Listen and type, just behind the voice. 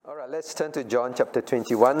Let's turn to John chapter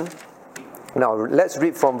 21. Now, let's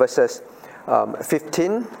read from verses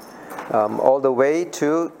 15 all the way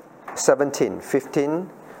to 17. 15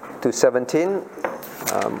 to 17,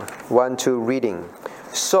 1, 2 reading.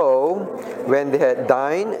 So, when they had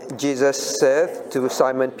dined, Jesus said to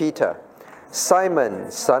Simon Peter, Simon,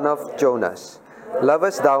 son of Jonas,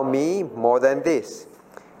 lovest thou me more than this?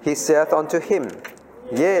 He saith unto him,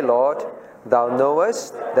 Yea, Lord, thou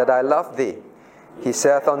knowest that I love thee. He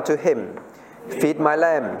saith unto him, Feed my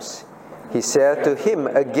lambs. He saith to him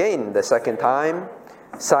again the second time,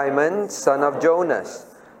 Simon, son of Jonas,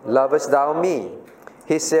 lovest thou me?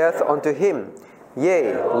 He saith unto him,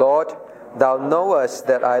 Yea, Lord, thou knowest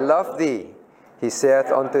that I love thee. He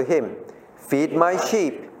saith unto him, Feed my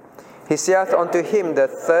sheep. He saith unto him the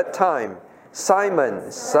third time,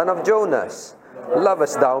 Simon, son of Jonas,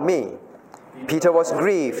 lovest thou me? Peter was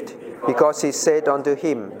grieved, because he said unto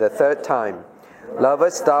him the third time,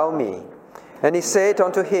 Lovest thou me? And he said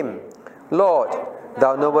unto him, Lord,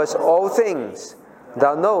 thou knowest all things.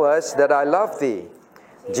 Thou knowest that I love thee.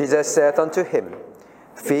 Jesus saith unto him,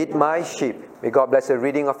 Feed my sheep. May God bless the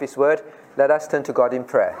reading of His word. Let us turn to God in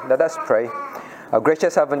prayer. Let us pray. Our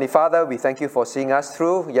gracious Heavenly Father, we thank you for seeing us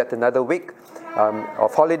through yet another week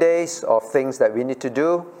of holidays, of things that we need to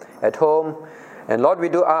do at home. And Lord, we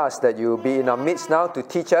do ask that you be in our midst now to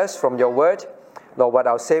teach us from your word, Lord, what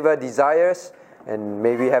our Savior desires, and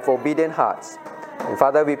may we have obedient hearts. And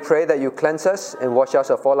Father, we pray that you cleanse us and wash us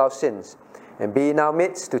of all our sins, and be in our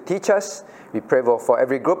midst to teach us. We pray for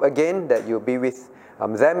every group again that you be with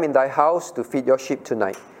them in thy house to feed your sheep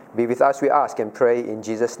tonight. Be with us, we ask and pray in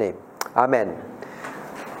Jesus' name. Amen.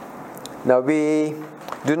 Now, we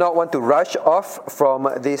do not want to rush off from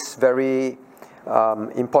this very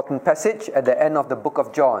important passage at the end of the book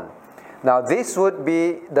of John. Now, this would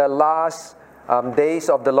be the last days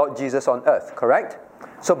of the Lord Jesus on earth, correct?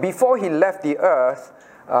 So before he left the earth,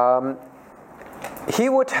 he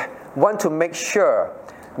would want to make sure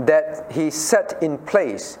that he set in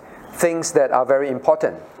place things that are very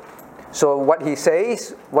important. So what he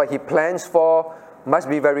says, what he plans for, must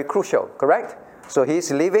be very crucial, correct? So he's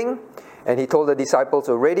leaving, and he told the disciples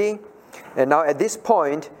already. And now at this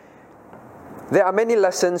point, there are many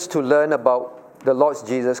lessons to learn about the Lord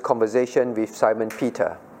Jesus' conversation with Simon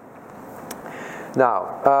Peter.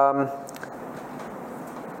 Now,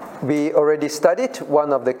 we already studied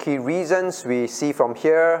one of the key reasons we see from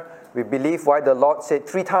here. We believe why the Lord said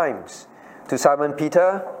 3 times to Simon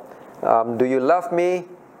Peter, do you love me?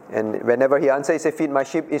 And whenever he answered, he said, Feed my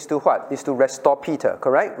sheep, is to what? Is to restore Peter,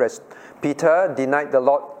 correct? Peter denied the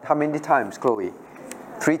Lord how many times, Chloe?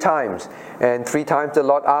 3 times. And 3 times the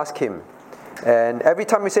Lord asked him. And every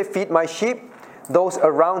time he said, Feed my sheep, those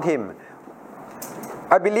around him,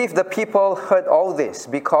 I believe the people heard all this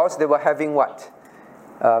because they were having what?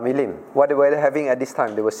 Elim, what were they having at this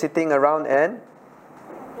time? They were sitting around and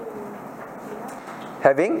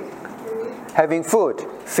having food,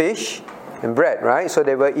 fish and bread, right? So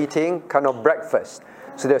they were eating kind of breakfast.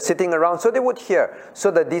 So they were sitting around, so they would hear.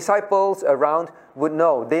 So the disciples around would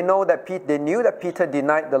know. They knew that Peter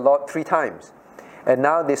denied the Lord 3 times. And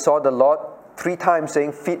now they saw the Lord 3 times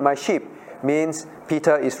saying, Feed my sheep, means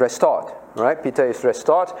Peter is restored. Right? Peter is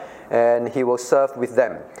restored and he will serve with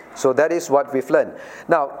them. So that is what we've learned.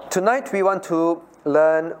 Now, tonight we want to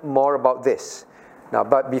learn more about this. Now,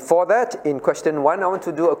 but before that, in question 1, I want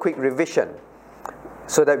to do a quick revision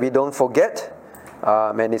so that we don't forget,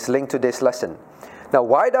 and it's linked to this lesson. Now,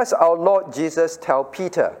 why does our Lord Jesus tell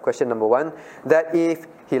Peter, question number 1, that if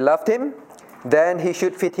he loved him, then he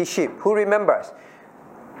should feed his sheep? Who remembers?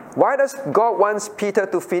 Why does God want Peter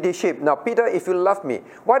to feed his sheep? Now, Peter, if you love me,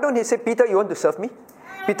 why don't he say, Peter, you want to serve me?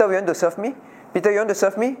 Peter, you want to serve me? Peter, you want to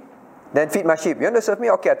serve me? Then feed my sheep. You want to serve me?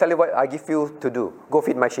 Okay, I'll tell you what I give you to do. Go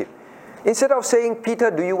feed my sheep. Instead of saying,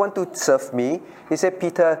 Peter, do you want to serve me? He said,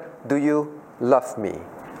 Peter, do you love me?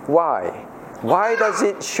 Why? Why does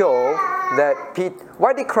it show that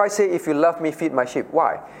why did Christ say, if you love me, feed my sheep?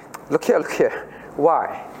 Why? Look here.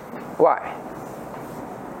 Why?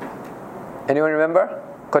 Anyone remember?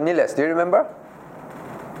 Cornelius, do you remember?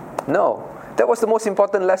 No. That was the most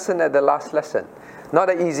important lesson at the last lesson. Not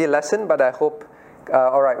an easy lesson, but I hope...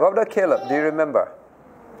 all right, what about Caleb? Do you remember?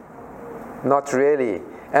 Not really.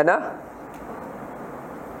 Anna?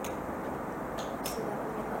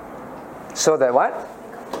 So that what?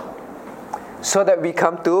 So that we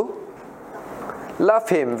come to love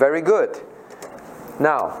him. Very good.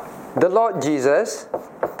 Now, the Lord Jesus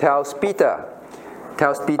tells Peter,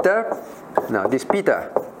 now this Peter,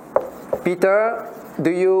 do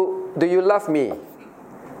you love me?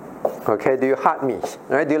 Okay, do you heart me?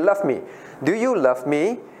 Right? Do you love me? Do you love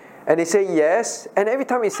me? And he say yes, and every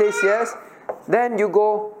time he says yes, then you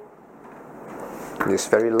go, it's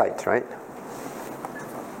very light, right?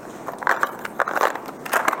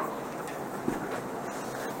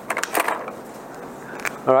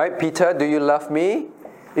 All right, Peter, do you love me?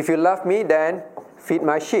 If you love me, then feed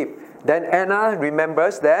my sheep. Then Anna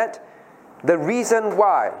remembers that the reason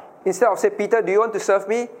why, instead of say, Peter, do you want to serve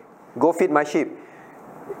me? Go feed my sheep.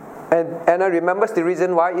 And Anna remembers the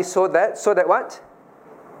reason why is so that what?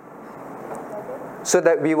 So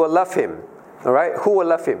that we will love him. All right, who will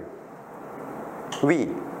love him? We.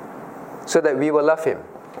 So that we will love him.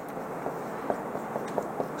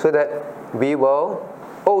 So that we will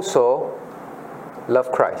also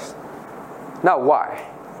love Christ. Now why?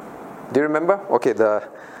 Do you remember? Okay, the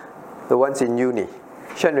ones in uni.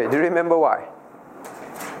 Shenry, do you remember why?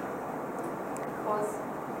 Because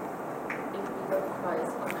if we love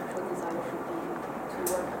Christ, our natural desire should be to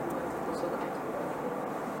work and also come to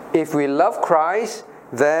love. If we love Christ,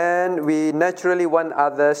 then we naturally want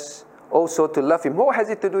others also to love him. What has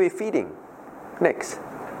it to do with feeding? Next.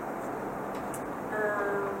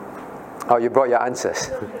 Oh, you brought your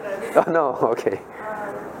answers. Oh no, okay.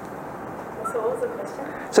 So what was the question?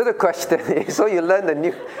 So the question is, so you learn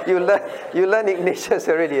you learn Ignatius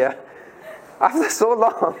already, yeah? After so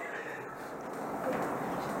long.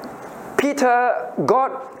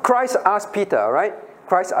 Christ asked Peter, right?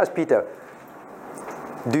 Christ asked Peter,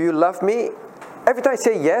 do you love me? Every time I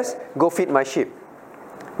say yes, go feed my sheep.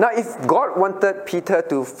 Now if God wanted Peter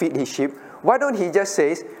to feed his sheep, why don't he just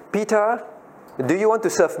say, Peter, do you want to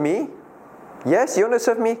serve me? Yes, you want to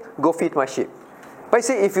serve me? Go feed my sheep. But he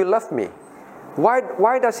say, if you love me,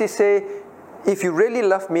 why does he say, if you really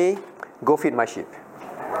love me, go feed my sheep?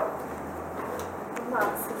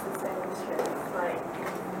 Marx is the same strength. Like,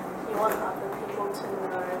 you want other people to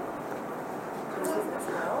know Jesus as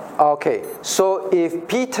well. Okay, so if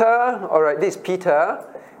Peter, alright, this Peter,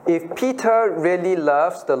 if Peter really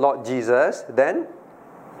loves the Lord Jesus, then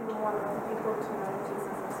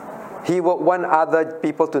he would want other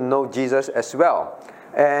people to know Jesus as well.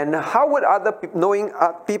 And how would other people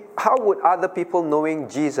knowing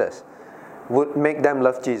Jesus would make them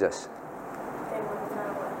love Jesus?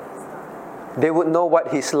 They would know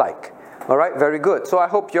what he's like. All right, very good. So I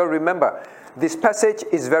hope you'll remember. This passage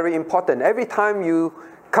is very important. Every time you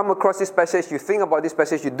come across this passage, you think about this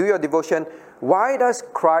passage, you do your devotion. Why does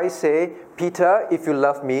Christ say, Peter, if you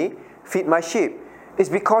love me, feed my sheep? It's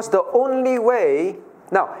because the only way...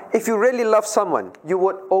 Now, if you really love someone, you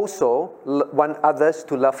would also want others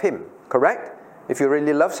to love him, correct? If you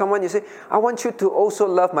really love someone, you say, I want you to also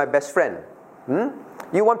love my best friend.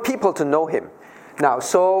 You want people to know him. Now,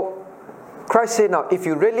 so Christ said, now, if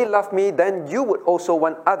you really love me, then you would also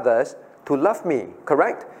want others to love me,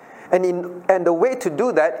 correct? And the way to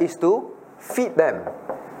do that is to feed them.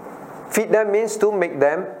 Feed them means to make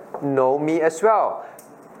them know me as well.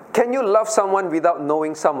 Can you love someone without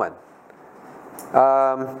knowing someone?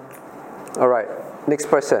 All right, next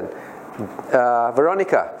person.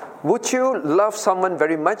 Veronica, would you love someone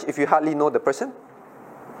very much if you hardly know the person?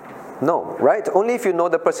 No, right? Only if you know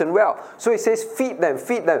the person well. So it says feed them,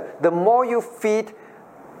 feed them. The more you feed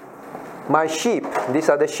my sheep, these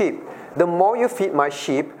are the sheep. The more you feed my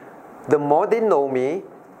sheep, the more they know me,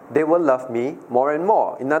 they will love me more and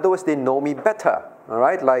more. In other words, they know me better. All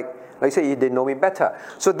right, like say, they know me better.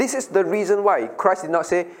 So this is the reason why Christ did not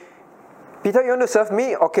say, Peter, you want to serve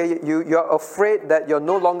me? Okay, you're afraid that you're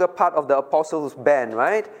no longer part of the apostles' band,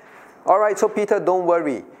 right? All right, so Peter, don't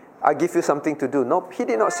worry. I'll give you something to do. No, he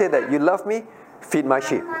did not say that. You love me? Feed my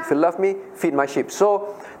sheep. If you love me, feed my sheep.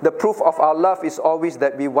 So the proof of our love is always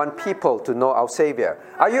that we want people to know our Savior.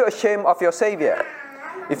 Are you ashamed of your Savior?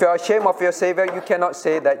 If you're ashamed of your Savior, you cannot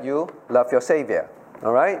say that you love your Savior.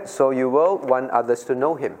 All right? So you will want others to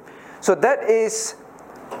know him. So that is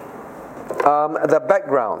the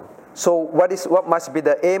background. So what must be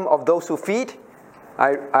the aim of those who feed?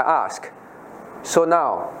 I ask. So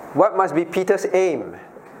now, what must be Peter's aim?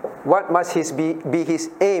 What must be his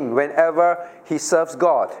aim whenever he serves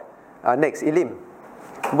God? Next, Elim.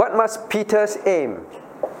 What must Peter's aim?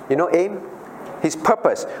 You know aim? His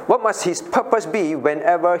purpose. What must his purpose be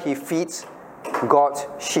whenever he feeds God's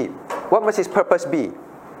sheep? What must his purpose be?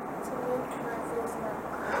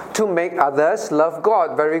 To make others love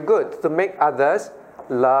God. Very good. To make others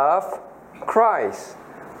love Christ.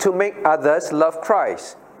 To make others love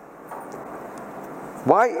Christ.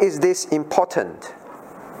 Why is this important?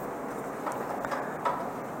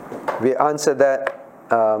 We answer that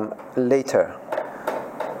later.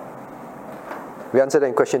 We answer that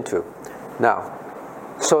in question 2. Now,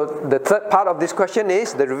 so the third part of this question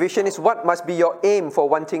is, the revision is, what must be your aim for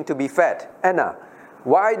wanting to be fed? Anna,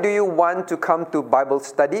 Why do you want to come to Bible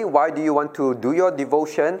study? Why do you want to do your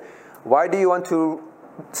devotion? Why do you want to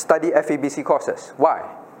study FEBC courses? Why?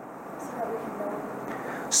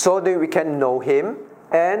 So that we can know Him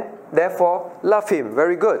and therefore love Him.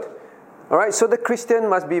 Very good. All right, so the Christian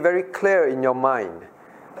must be very clear in your mind.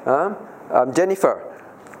 Jennifer,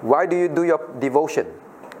 why do you do your devotion?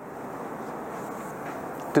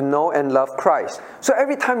 To know and love Christ. So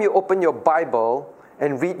every time you open your Bible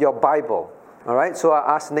and read your Bible, all right, so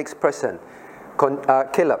I ask next person,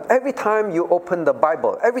 Caleb, every time you open the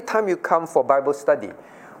Bible, every time you come for Bible study,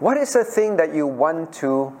 what is the thing that you want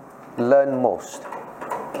to learn most?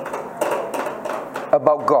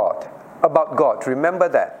 About God. About God. Remember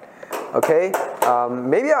that. Okay?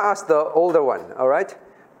 Maybe I ask the older one, all right?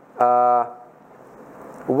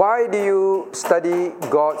 Why do you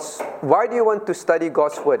want to study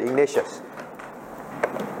God's Word, Ignatius?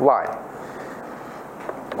 Why?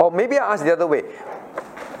 Or maybe I ask the other way.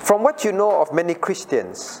 From what you know of many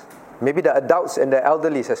Christians, maybe the adults and the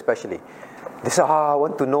elderly especially, they say, I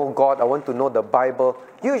want to know God, I want to know the Bible.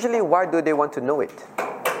 Usually, why do they want to know it?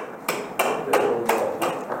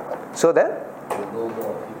 So then?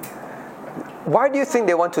 Why do you think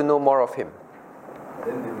they want to know more of Him?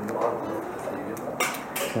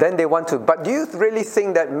 Then they want to. But do you really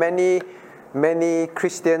think that many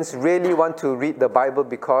Christians really want to read the Bible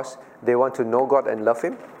because they want to know God and love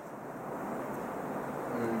Him?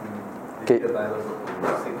 Okay.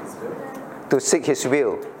 To seek His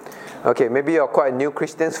will. Okay, maybe you're quite a new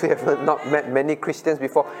Christian. We have not met many Christians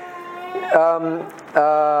before.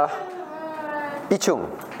 Ichung,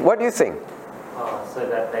 what do you think? So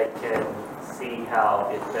that they can see how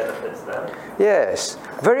it benefits them. Yes.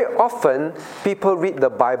 Very often, people read the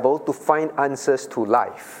Bible to find answers to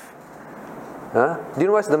life. Do you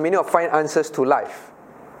know what's the meaning of find answers to life?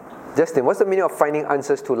 Justin, what's the meaning of finding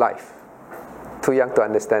answers to life? Too young to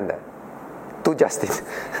understand that. To Justin.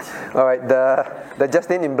 All right, the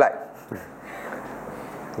Justin in black.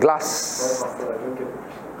 Glass.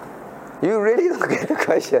 You really don't get the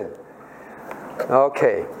question.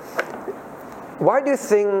 Okay. Why do you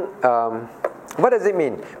think, what does it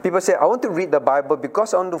mean? People say, I want to read the Bible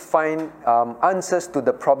because I want to find answers to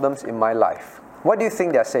the problems in my life. What do you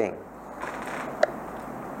think they're saying?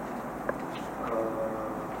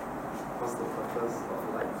 What's the purpose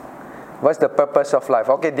of life? What's the purpose of life?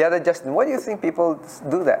 Okay, the other Justin, why do you think people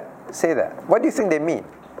do that? Say that. What do you think they mean?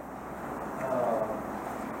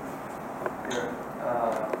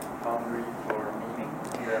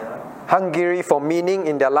 Hungry for meaning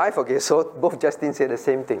in their life. Okay, so both Justin say the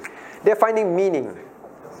same thing. They're finding meaning.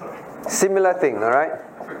 Similar thing, all right?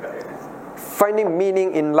 Finding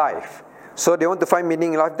meaning in life. So they want to find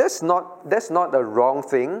meaning in life. That's not a wrong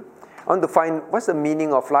thing. I want to find what's the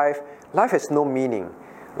meaning of life. Life has no meaning,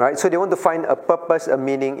 right? So they want to find a purpose, a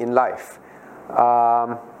meaning in life.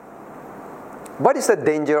 What is the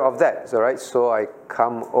danger of that? All right. So I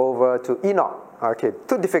come over to Enoch. Okay,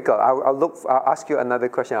 too difficult. I'll ask you another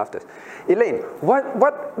question after. Elaine,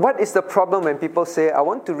 what is the problem when people say, I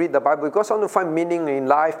want to read the Bible because I want to find meaning in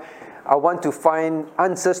life. I want to find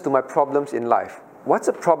answers to my problems in life. What's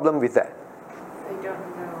the problem with that? They don't know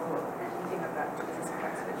anything about Jesus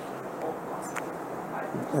Christ, which is all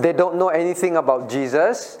possible. They don't know anything about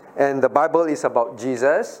Jesus, and the Bible is about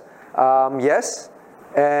Jesus. Yes,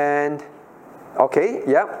 and okay,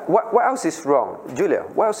 yeah. What else is wrong? Julia,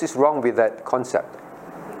 what else is wrong with that concept?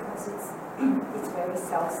 Because it's very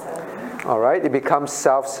self-serving. All right, it becomes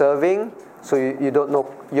self-serving. So you don't know,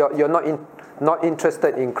 you're not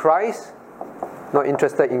interested in Christ. Not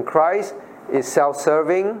interested in Christ. It's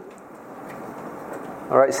self-serving.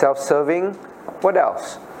 All right, self-serving. What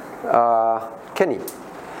else? Kenny.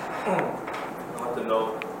 I want to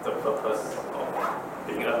know the purpose of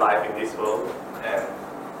being alive in this world and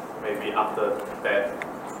maybe after death,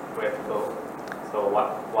 where to go. So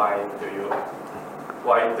why do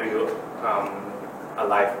you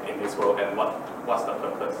alive in this world, and what's the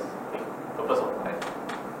purpose of life?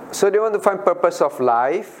 So they want to find purpose of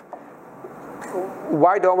life.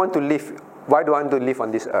 Why do I want to live? Why do I want to live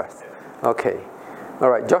on this earth? Okay.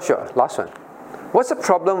 All right, Joshua, last one. What's the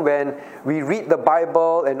problem when we read the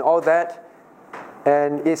Bible and all that,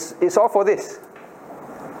 and it's all for this?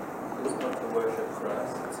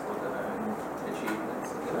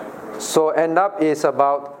 So end up is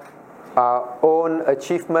about our own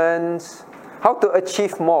achievements, how to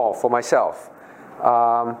achieve more for myself,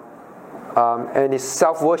 and it's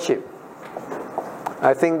self-worship.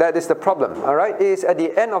 I think that is the problem. All right, is at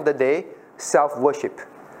the end of the day self-worship.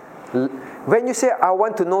 When you say I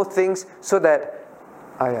want to know things so that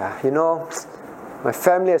my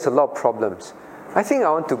family has a lot of problems. I think I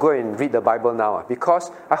want to go and read the Bible now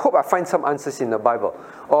because I hope I find some answers in the Bible.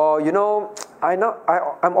 Or,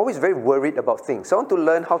 I'm always very worried about things. I want to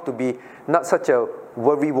learn how to be not such a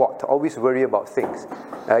worrywart, always worry about things,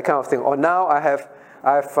 kind of thing. Or now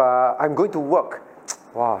I'm going to work.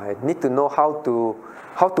 Wow, I need to know how to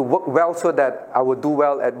work well so that I will do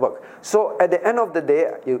well at work. So at the end of the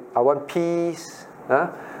day, I want peace.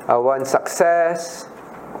 I want success.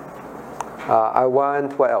 I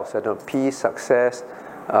want, what else? I don't know, peace, success,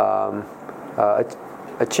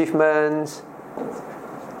 achievements.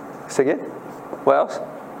 Say again? What else?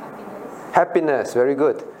 Happiness. Very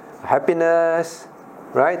good. Happiness,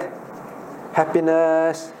 right?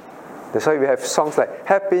 Happiness. That's why we have songs like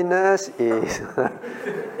happiness is.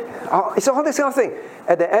 It's all this kind of thing.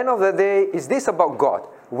 At the end of the day, is this about God?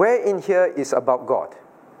 Where in here is about God?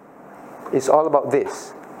 It's all about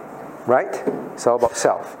this, right? It's all about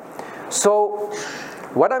self. So,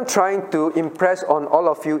 what I'm trying to impress on all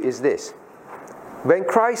of you is this. When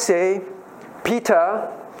Christ say, Peter,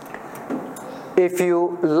 if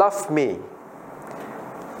you love me,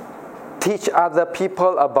 teach other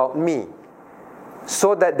people about me,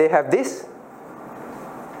 so that they have this?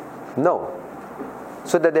 No.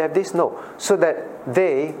 So that they have this? No. So that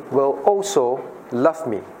they will also love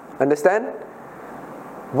me. Understand?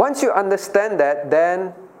 Once you understand that,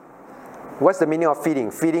 then what's the meaning of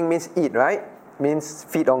feeding? Feeding means eat, right? Means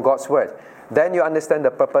feed on God's word. Then you understand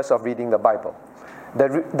the purpose of reading the Bible.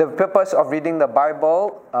 The purpose of reading the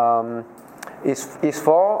Bible is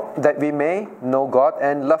for that we may know God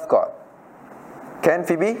and love God. Can,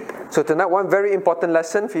 Phoebe? So tonight, one very important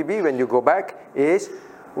lesson, Phoebe, when you go back, is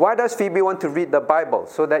why does Phoebe want to read the Bible?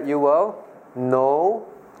 So that you will know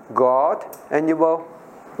God and you will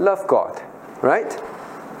love God. Right?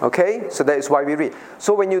 Okay? So that is why we read.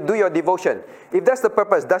 So when you do your devotion, if that's the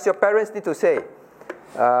purpose, does your parents need to say,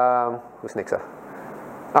 who's next?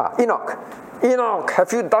 Enoch. Enoch,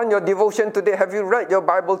 have you done your devotion today? Have you read your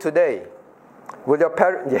Bible today? Will your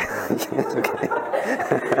parents... Yeah. Yes, okay.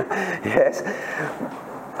 Yes.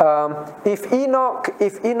 If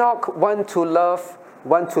Enoch want to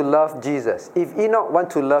love Jesus, if Enoch want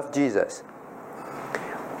to love Jesus,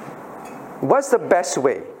 what's the best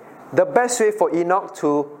way? The best way for Enoch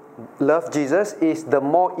to love Jesus is the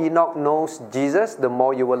more Enoch knows Jesus, the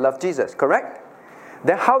more you will love Jesus, correct?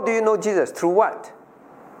 Then how do you know Jesus? Through what?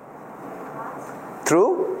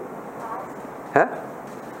 Through? Huh?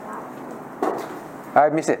 I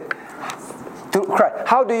missed it. Through Christ.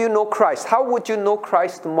 How do you know Christ? How would you know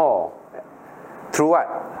Christ more? Through what?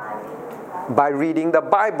 By reading the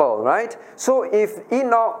Bible, right? So if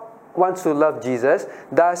Enoch wants to love Jesus,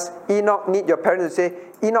 does Enoch need your parents to say,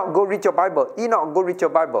 Enoch, go read your Bible. Enoch, go read your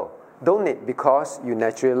Bible. Don't need, because you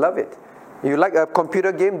naturally love it. You like a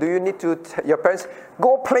computer game, do you need to tell your parents,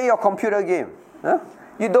 go play your computer game? Huh?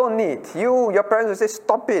 You don't need. Your parents will say,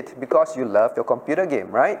 stop it, because you love your computer game,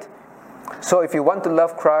 right? So if you want to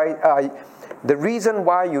love Christ, the reason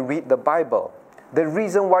why you read the Bible, the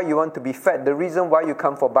reason why you want to be fed, the reason why you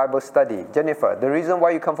come for Bible study, Jennifer, the reason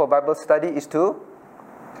why you come for Bible study is to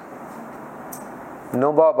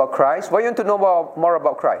know more about Christ. Why you want to know more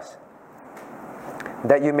about Christ?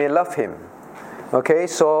 That you may love Him. Okay,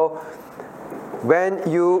 so when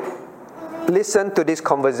you listen to this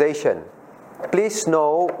conversation, please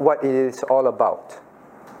know what it is all about.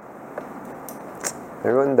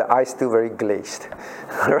 Everyone, the eyes still very glazed.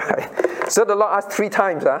 Alright. So the Lord asked 3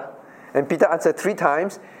 times, and Peter answered 3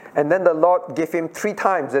 times, and then the Lord gave him 3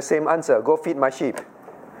 times the same answer. Go feed my sheep.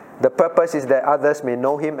 The purpose is that others may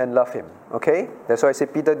know Him and love Him. Okay? That's why I say,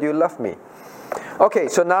 Peter, do you love me? Okay,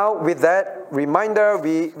 so now with that reminder,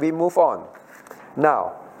 we move on.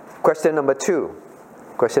 Now, question number 2.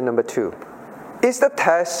 Question number 2. Is the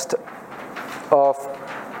test of...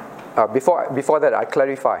 before that, I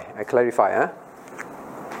clarify.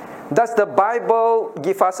 Does the Bible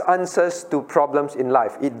give us answers to problems in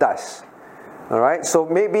life? It does. Alright, so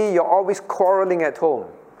maybe you're always quarreling at home.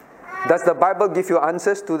 Does the Bible give you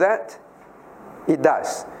answers to that? It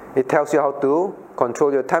does. It tells you how to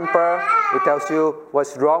control your temper. It tells you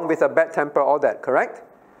what's wrong with a bad temper, all that, correct?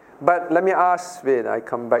 But let me ask, wait, I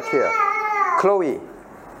come back here. Chloe,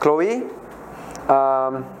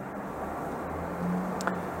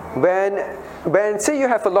 when say you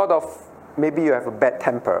have a lot of, maybe you have a bad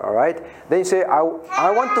temper, all right? Then you say, I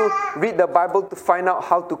want to read the Bible to find out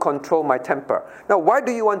how to control my temper. Now, why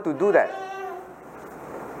do you want to do that?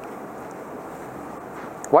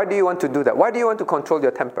 Why do you want to do that? Why do you want to control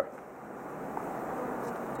your temper?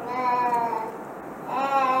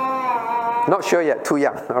 Not sure yet, too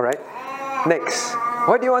young, all right? Next.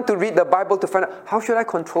 Why do you want to read the Bible to find out, how should I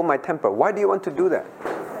control my temper? Why do you want to do that?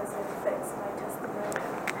 Because it affects my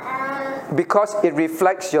because it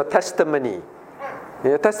reflects your testimony.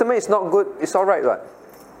 Your testimony is not good, it's alright, what?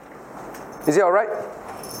 Is it alright?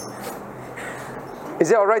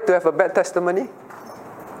 Is it alright to have a bad testimony?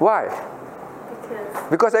 Why?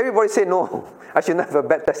 Because everybody say no, I should not have a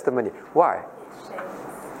bad testimony. Why?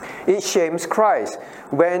 It shames Christ.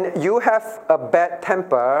 When you have a bad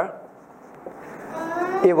temper,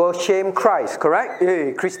 it will shame Christ, correct?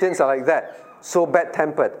 Hey, Christians are like that, so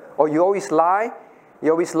bad-tempered. Or you always lie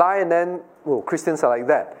and then, oh, Christians are like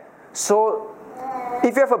that. So,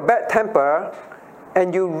 if you have a bad temper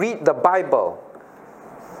and you read the Bible,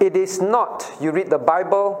 it is not, you read the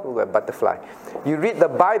Bible, oh, a butterfly. You read the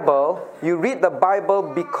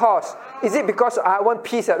Bible because, is it because I want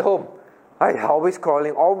peace at home? I always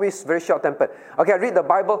quarreling, always very short-tempered. Okay, I read the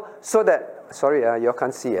Bible so that, sorry, you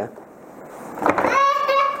can't see.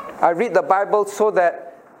 I read the Bible so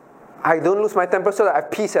that I don't lose my temper, so that I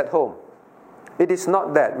have peace at home. It is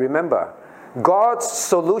not that, remember. God's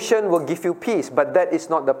solution will give you peace, but that is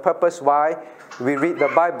not the purpose why we read the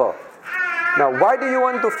Bible. Now, why do you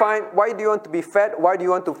want to be fed? Why do you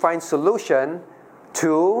want to find solution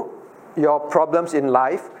to your problems in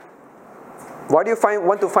life? Why do you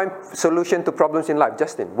want to find solution to problems in life?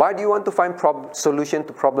 Justin, why do you want to find solution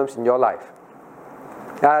to problems in your life?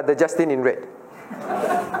 The Justin in red.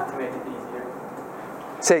 To make it easier.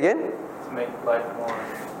 Say again? To make life more.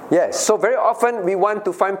 Yes, so very often we want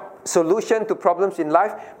to find solution to problems in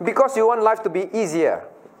life because you want life to be easier.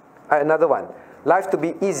 Another one, life to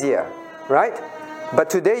be easier, right? But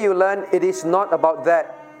today you learn it is not about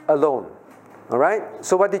that alone. All right?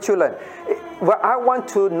 So what did you learn? Well, I want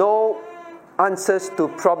to know answers to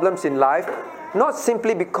problems in life, not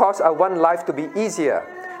simply because I want life to be easier,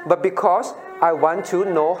 but because I want to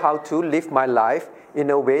know how to live my life in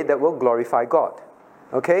a way that will glorify God.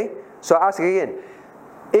 Okay? So I ask again,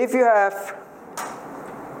 if you have,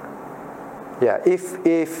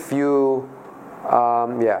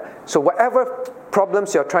 so whatever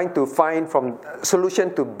problems you're trying to find from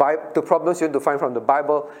solution to problems you want to find from the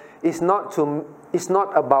Bible is not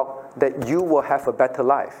about that you will have a better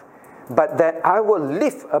life, but that I will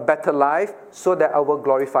live a better life so that I will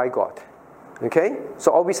glorify God. Okay?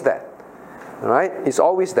 So always that. Alright? It's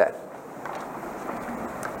always that.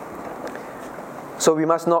 So we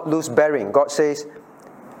must not lose bearing. God says,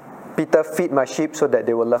 Peter, feed my sheep so that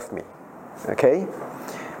they will love me. Okay?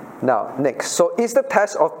 Now, next. So is the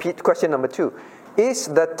test of question number 2. Is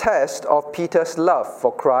the test of Peter's love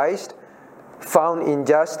for Christ found in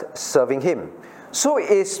just serving Him? So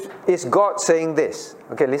is God saying this?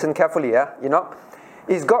 Okay, listen carefully,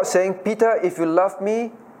 Is God saying, Peter, if you love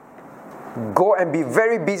me, go and be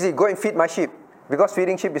very busy, go and feed my sheep. Because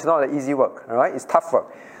feeding sheep is not an easy work, alright? It's tough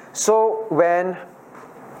work. So when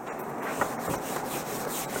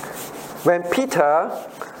Peter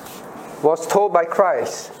was told by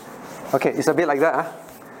Christ, okay, it's a bit like that.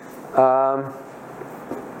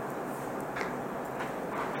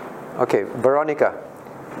 Okay, Veronica,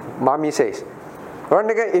 Mommy says,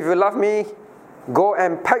 Veronica, if you love me, go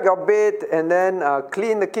and pack your bed and then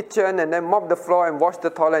clean the kitchen and then mop the floor and wash the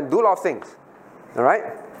toilet and do a lot of things. Alright?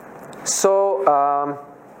 So,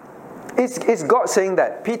 is God saying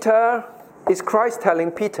that? Peter, is Christ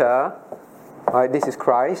telling Peter, alright, this is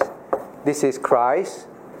Christ, this is Christ,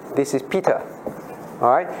 this is Peter.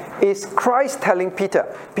 Alright? Is Christ telling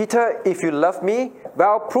Peter, Peter, if you love me,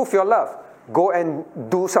 well, prove your love. Go and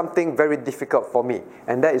do something very difficult for me.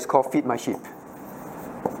 And that is called feed my sheep.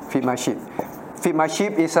 Feed my sheep. Feed my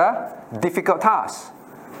sheep is a difficult task.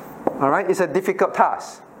 Alright? It's a difficult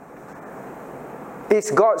task.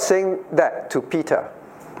 Is God saying that to Peter?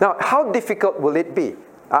 Now, how difficult will it be?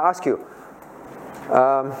 I ask you.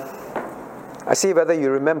 I see whether you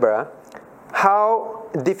remember. How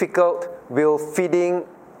difficult will feeding...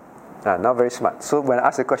 not very smart. So when I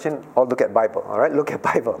ask the question, I'll look at Bible. Alright? Look at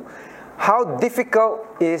Bible. How difficult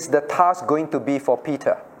is the task going to be for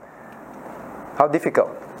Peter? How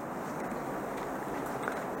difficult?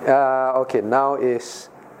 Okay, now is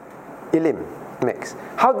Elim next.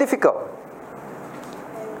 How difficult?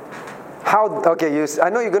 Okay, I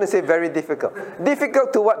know you're going to say very difficult.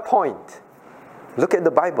 Difficult to what point? Look at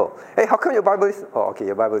the Bible. Hey, how come your Bible is... Oh, okay,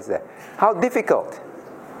 your Bible is there. How difficult?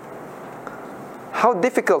 How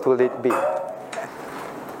difficult will it be?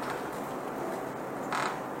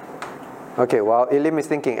 Okay, while Elim is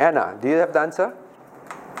thinking, Anna, do you have the answer?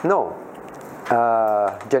 No.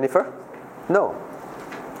 Jennifer? No.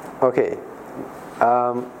 Okay.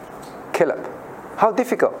 Caleb, how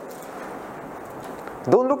difficult?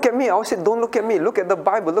 Don't look at me. I said don't look at me. Look at the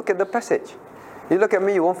Bible. Look at the passage. You look at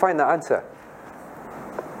me, you won't find the answer.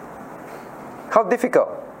 How difficult?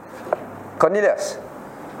 Cornelius?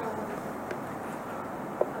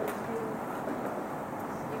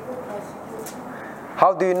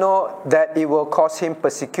 How do you know that it will cause him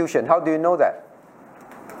persecution? How do you know that?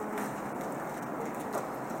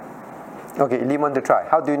 Okay, Lee want to try.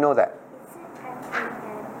 How do you know that?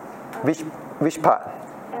 Which part?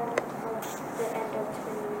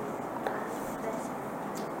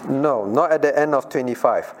 No, not at the end of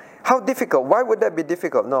 25. How difficult? Why would that be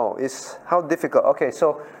difficult? No, it's how difficult. Okay,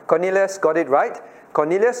 so Cornelius got it right.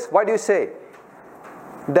 Cornelius, why do you say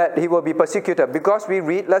that he will be persecuted? Because we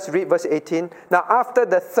read, let's read verse 18. Now after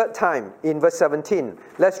the third time in verse 17,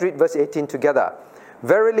 let's read verse 18 together.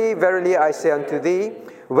 Verily, verily, I say unto thee,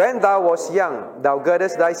 when thou wast young, thou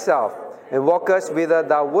girdest thyself, and walkest whither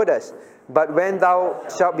thou wouldest. But when thou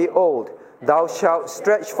shalt be old, thou shalt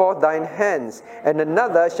stretch forth thine hands, and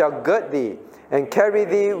another shall gird thee, and carry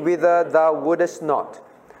thee whither thou wouldest not.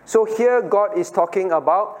 So here God is talking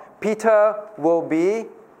about Peter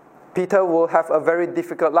will have a very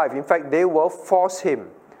difficult life. In fact, they will force him.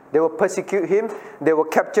 They will persecute him, they will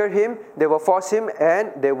capture him, they will force him,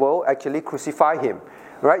 and they will actually crucify him.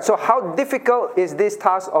 Right? So how difficult is this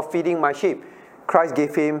task of feeding my sheep? Christ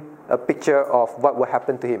gave him a picture of what will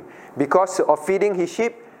happen to him. Because of feeding his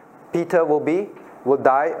sheep, Peter will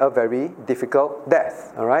die a very difficult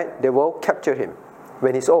death. All right? They will capture him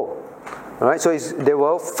when he's old. All right? So they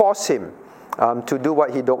will force him to do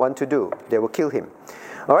what he don't want to do. They will kill him.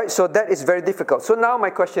 All right? So that is very difficult. So now my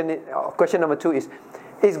question number 2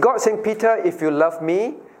 is God saying, Peter, if you love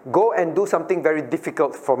me, go and do something very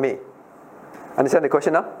difficult for me? Understand the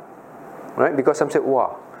question now? All right? Because some say,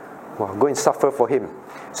 wow, go and suffer for him.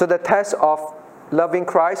 So the test of loving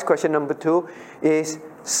Christ, question number 2, is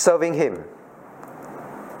serving him.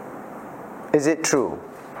 Is it true?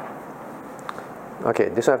 Okay,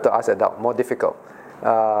 this one I have to ask adult, more difficult.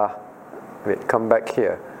 Wait, come back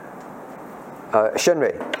here.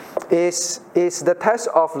 Shenrei, is the test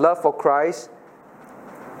of love for Christ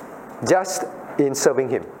just in serving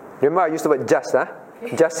him? Remember I used the word just, huh?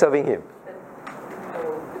 Just serving him.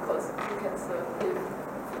 No, because you can serve him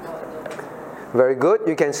without love. Very good,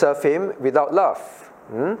 you can serve him without love.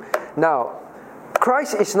 Now,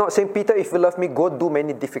 Christ is not saying, Peter, if you love me, go do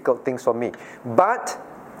many difficult things for me. But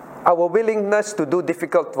our willingness to do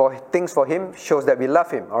difficult things for him shows that we love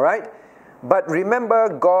him, all right? But remember,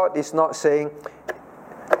 God is not saying,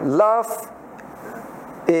 love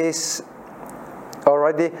is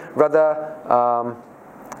already, rather,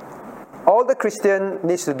 all the Christian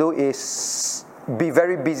needs to do is be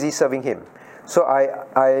very busy serving him. So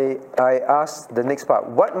I ask the next part,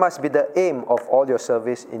 what must be the aim of all your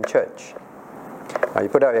service in church? You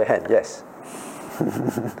put out your hand, yes.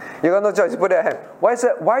 You got no choice, put out your hand.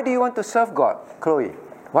 Why do you want to serve God, Chloe?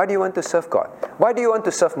 Why do you want to serve God? Why do you want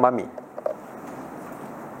to serve mommy?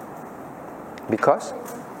 Because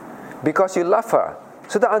you love her.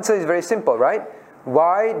 So the answer is very simple, right?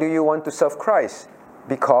 Why do you want to serve Christ?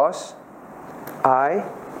 Because I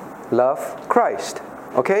love Christ.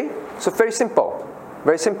 Okay? So very simple.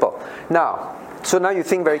 Very simple. Now you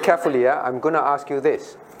think very carefully. I'm going to ask you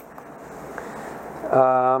this.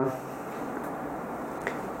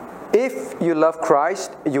 If you love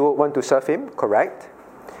Christ, you would want to serve him, correct?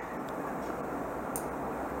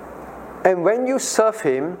 And when you serve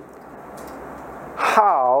him,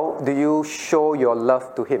 how do you show your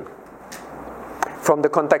love to him? From the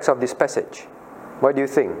context of this passage, what do you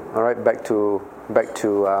think? All right, back to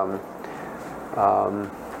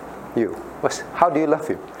you. How do you love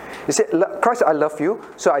him? You say, Christ, I love you,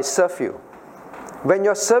 so I serve you. When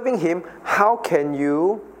you're serving him, how can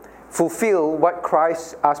you fulfill what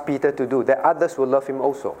Christ asked Peter to do, that others will love him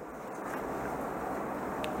also?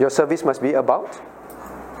 Your service must be about?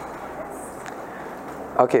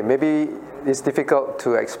 Okay, maybe it's difficult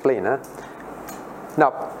to explain.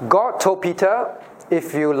 Now, God told Peter,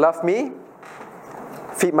 if you love me,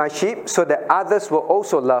 feed my sheep, so that others will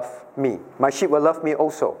also love me. My sheep will love me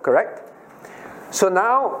also, correct? So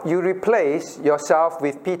now you replace yourself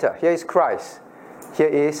with Peter. Here is Christ. Here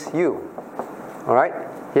is you. All right?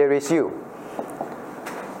 Here is you.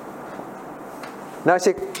 Now I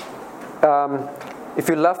say, if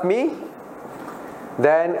you love me,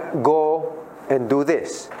 then go and do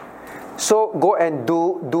this. So go and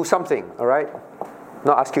do something, all right?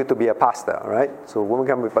 Not ask you to be a pastor, all right? So women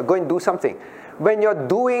come with, but go and do something. When you're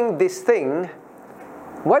doing this thing,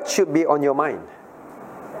 what should be on your mind?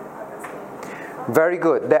 Very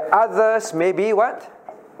good. The others may be what?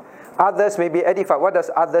 Others may be edified. What does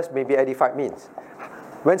others may be edified means?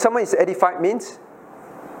 When someone is edified means?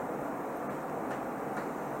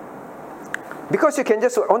 Because you can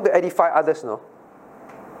just want to edify others, no?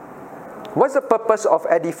 What's the purpose of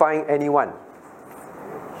edifying anyone?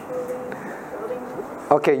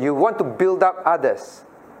 Okay, you want to build up others.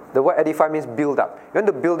 The word edify means build up. You want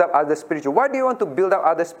to build up others spiritually. Why do you want to build up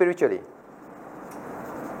others spiritually?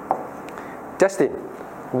 Justin,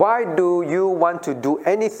 why do you want to do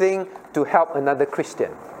anything to help another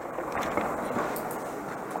Christian?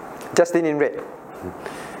 Justin in red.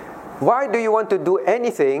 Why do you want to do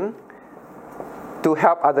anything to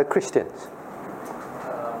help other Christians?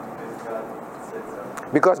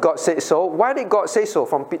 Because God said so. Why did God say so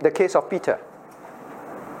from the case of Peter?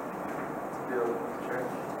 To build church.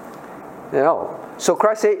 You know, so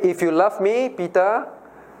Christ said, if you love me, Peter,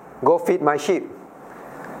 go feed my sheep.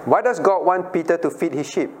 Why does God want Peter to feed his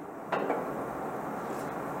sheep?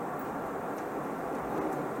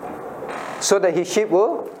 So that his sheep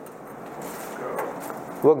will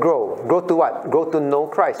grow. Grow to what? Grow to know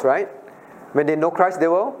Christ, right? When they know Christ, they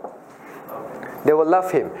will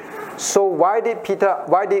love him. So why did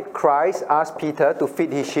Christ ask Peter to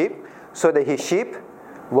feed his sheep? So that his sheep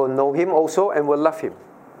will know him also and will love him.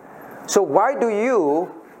 So why do you,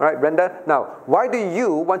 right, Brenda? Now, why do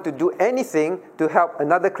you want to do anything to help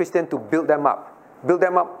another Christian to build them up? Build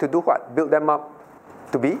them up to do what? Build them up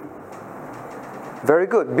to be? Very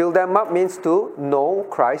good. Build them up means to know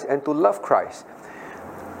Christ and to love Christ.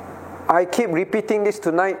 I keep repeating this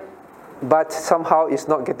tonight, but somehow it's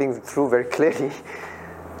not getting through very clearly.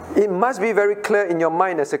 It must be very clear in your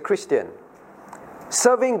mind as a Christian.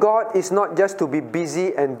 Serving God is not just to be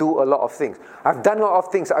busy and do a lot of things. I've done a lot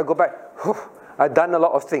of things. I go back, I've done a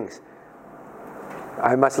lot of things.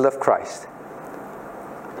 I must love Christ.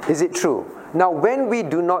 Is it true? Now, when we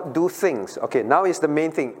do not do things, okay, now is the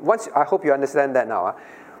main thing. I hope you understand that now.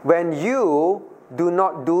 When you do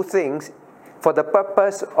not do things for the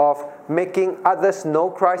purpose of making others know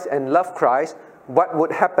Christ and love Christ, what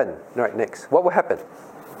would happen? Right, next. What would happen?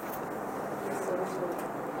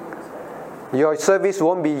 Your service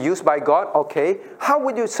won't be used by God. Okay. How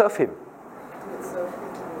would you serve Him?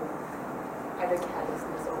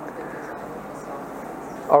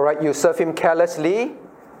 Alright, you serve Him carelessly.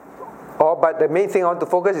 But the main thing I want to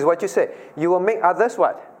focus is what you say. You will make others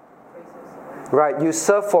what? Right. You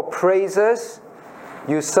serve for praises.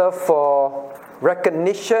 You serve for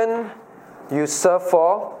recognition. You serve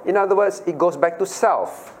for, in other words, it goes back to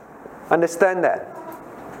self. Understand that?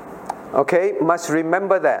 Okay? Must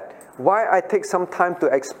remember that. Why I take some time to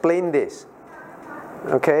explain this?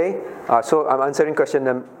 Okay? So I'm answering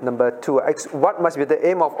question number 2. What must be the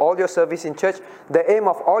aim of all your service in church? The aim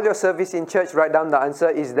of all your service in church, write down the answer,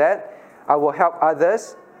 is that I will help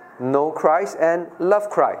others know Christ and love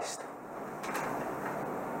Christ.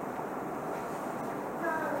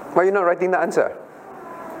 Why are you not writing the answer?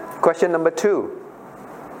 Question number 2.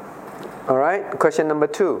 Alright? Question number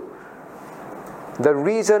 2. The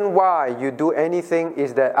reason why you do anything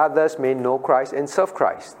is that others may know Christ and serve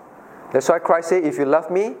Christ. That's why Christ said, if you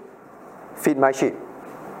love me, feed my sheep.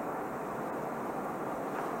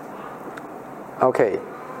 Okay.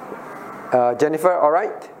 Jennifer,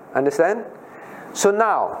 alright? Understand? So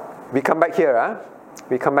now, we come back here.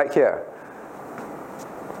 We come back here.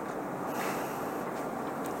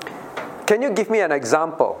 Can you give me an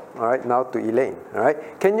example? Alright, now to Elaine.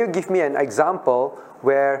 Alright, can you give me an example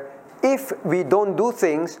where if we don't do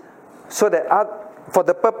things so that for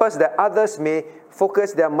the purpose that others may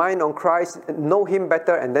focus their mind on Christ, know Him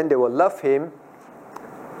better, and then they will love Him,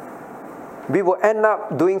 we will end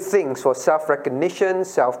up doing things for self-recognition,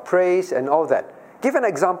 self-praise, and all that. Give an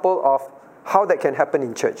example of how that can happen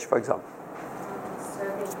in church, for example.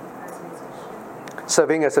 Serving as a musician.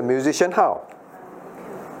 Serving as a musician, how? You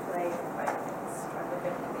can play quite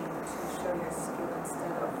extravagantly to show your skill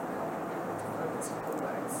instead of focus on the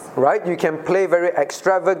words. Right? You can play very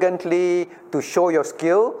extravagantly to show your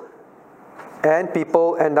skill, and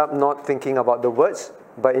people end up not thinking about the words,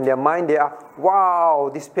 but in their mind they are,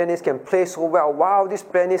 wow, this pianist can play so well. Wow, this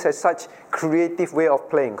pianist has such creative way of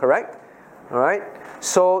playing, correct? Alright?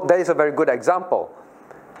 So that is a very good example.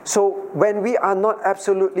 So when we are not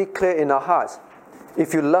absolutely clear in our hearts,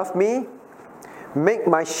 if you love me, make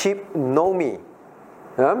my sheep know me,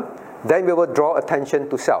 then we will draw attention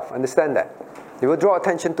to self. Understand that? We will draw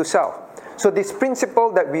attention to self. So this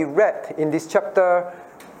principle that we read in this chapter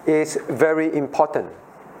is very important.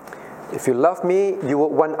 If you love me, you will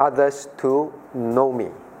want others to know me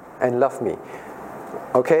and love me.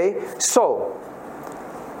 Okay? So,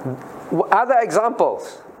 other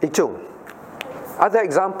examples, Ichung, other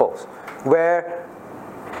examples where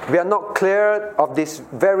we are not clear of this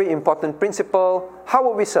very important principle, how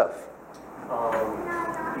would we serve?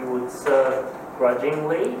 You would serve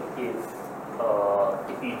grudgingly if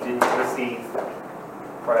you didn't receive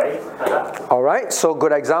praise, perhaps. Alright, so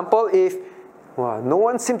good example, if no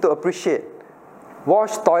one seems to appreciate,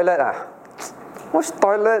 wash toilet, Wash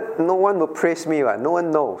toilet, no one will praise me, right? No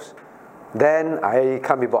one knows. Then I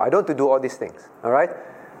can't be bothered. I don't have to do all these things. All right.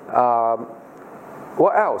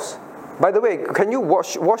 What else? By the way, can you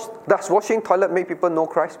wash? Does washing toilet make people know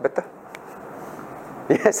Christ better?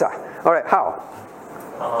 Yes, sir. All right. How?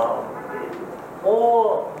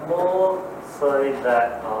 More say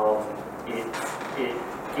that it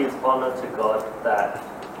gives honor to God that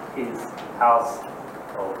His house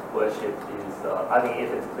of worship is.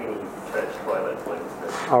 If it's cleaning church toilet, for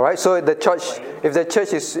instance. All right. So the church, if the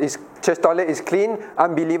church is church toilet is clean,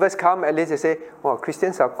 unbelievers come. At least they say, "Well,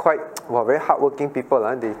 Christians are very hardworking people.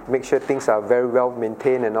 They make sure things are very well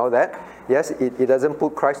maintained and all that." Yes, it doesn't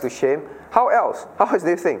put Christ to shame. How else? How else do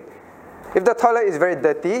you think? If the toilet is very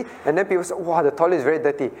dirty, and then people say, "Wow, the toilet is very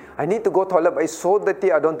dirty. I need to go toilet, but it's so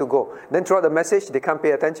dirty, I don't want to go." Then throughout the message, they can't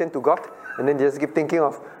pay attention to God, and then they just keep thinking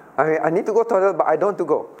of, "I need to go toilet, but I don't want to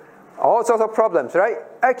go." All sorts of problems, right?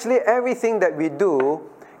 Actually, everything that we do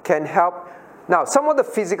can help. Now, some of the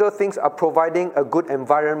physical things are providing a good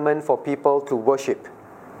environment for people to worship,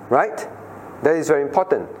 right? That is very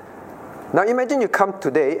important. Now, imagine you come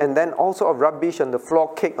today and then all sort of rubbish on the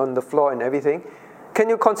floor, cake on the floor and everything. Can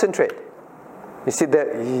you concentrate? You sit there,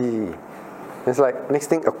 it's like next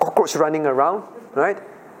thing, a cockroach running around, right?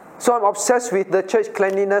 So I'm obsessed with the church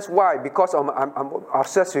cleanliness. Why? Because I'm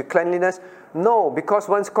obsessed with cleanliness? No, because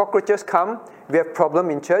once cockroaches come, we have problem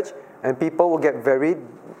in church and people will get very,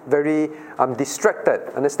 very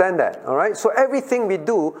distracted. Understand that? All right? So everything we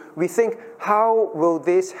do, we think, how will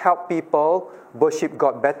this help people worship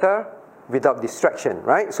God better without distraction,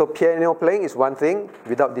 right? So piano playing is one thing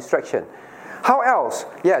without distraction. How else?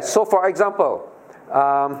 Yes, so for example,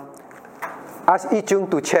 ask Yi Chung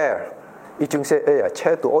to chair. Yi Chung said, "Hey, I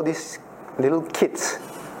chair to all these little kids.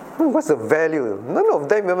 What's the value? None of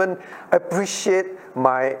them even appreciate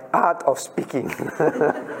my art of speaking."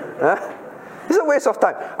 It's a waste of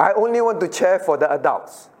time. I only want to chair for the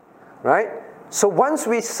adults, right? So once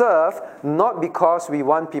we serve, not because we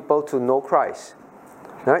want people to know Christ,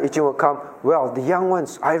 right? Yi Chung will come, "Well, the young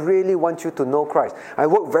ones, I really want you to know Christ. I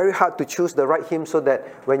work very hard to choose the right hymn so that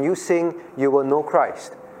when you sing, you will know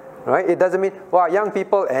Christ." Right? It doesn't mean, young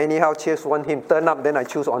people, anyhow choose one hymn, turn up, then I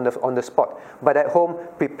choose on the spot. But at home,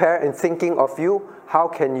 prepare and thinking of you, how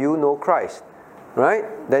can you know Christ? Right?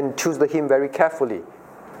 Then choose the hymn very carefully.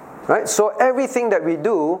 Right? So everything that we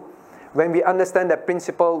do, when we understand that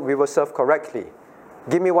principle, we will serve correctly.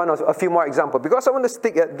 Give me a few more examples. Because I want to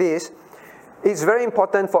stick at this, it's very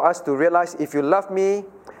important for us to realize, if you love me,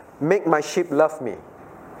 make my sheep love me.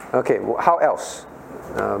 Okay, how else?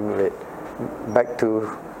 Back to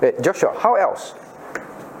Joshua. How else?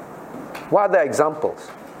 What are the examples?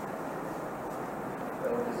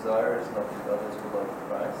 Our desire is not for others to love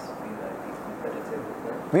Christ. We might be competitive with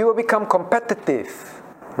them. We will become competitive,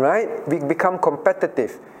 right? We become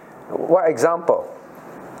competitive. What example?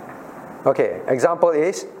 Okay, example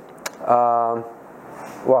is,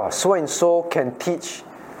 so and so can teach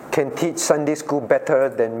Sunday school better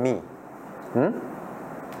than me.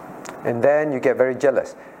 And then you get very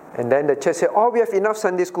jealous. And then the church said, we have enough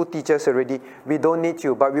Sunday school teachers already. We don't need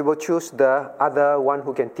you, but we will choose the other one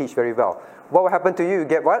who can teach very well. What will happen to you? You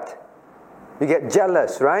get what? You get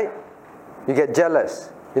jealous, right? You get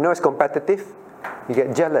jealous. You know it's competitive? You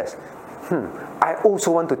get jealous. I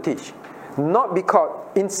also want to teach. Not because,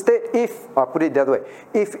 instead, I'll put it the other way.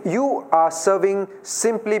 If you are serving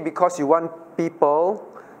simply because you want people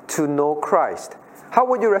to know Christ, how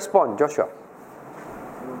would you respond, Joshua?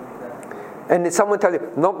 And if someone tell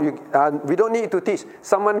you, no, we don't need to teach.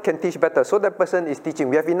 Someone can teach better. So that person is teaching.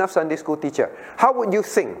 We have enough Sunday school teacher. How would you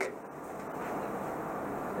think?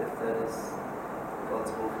 If that is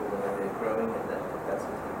God's will for them, they're growing in that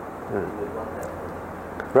capacity, we would want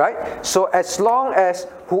that. Right? So as long as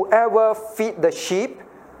whoever feed the sheep,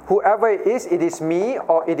 whoever it is me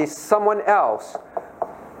or it is someone else.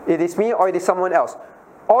 It is me or it is someone else.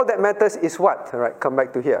 All that matters is what? All right, come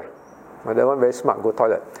back to here. Well, that one very smart. Go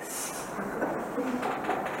toilet.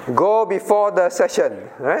 Go before the session,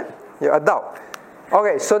 right? You're adult.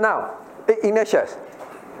 Okay, so now, Ignatius,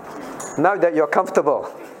 now that you're comfortable,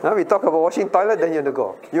 now we talk about washing toilet, then you want to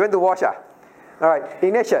go. You want to wash, All right,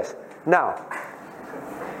 Ignatius, now,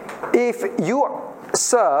 if you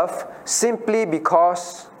serve simply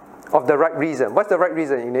because of the right reason, what's the right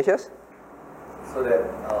reason, Ignatius? So that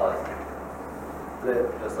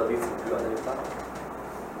the service will build other people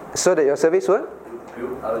up. So that your service will?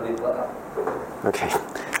 Build other people up. Okay.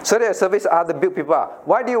 So that your service other build people up.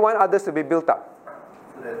 Why do you want others to be built up?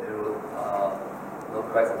 So that they will know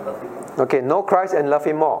Christ and love Him more. Okay, know Christ and love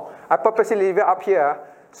Him more. I purposely leave it up here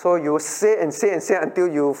so you say and say and say until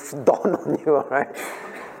you dawn on you, right?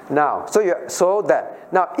 Now,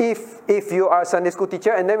 now if you are a Sunday school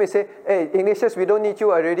teacher and then we say, hey, Ignatius, we don't need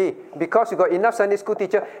you already because you got enough Sunday school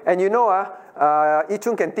teacher, and you know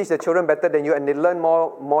Yichun can teach the children better than you and they learn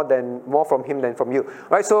more from him than from you.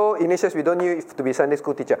 Right? So Ignatius, we don't need you to be Sunday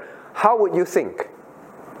school teacher. How would you think?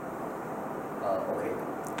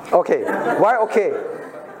 Okay. Okay. Why okay?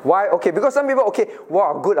 Why okay? Because some people, okay,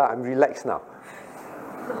 wow, good, I'm relaxed now.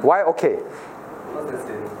 Why okay? Because it's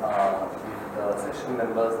in, if the section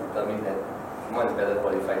members determine that someone is better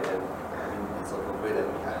qualified, then it's appropriate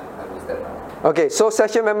that I will step down. Okay, so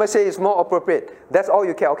session members say it's more appropriate. That's all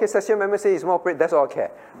you care. Okay, session members say it's more appropriate. That's all I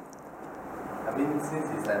care. I mean, since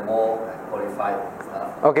it's more qualified and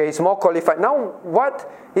stuff. Okay, he's more qualified. Now, what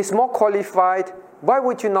is more qualified? Why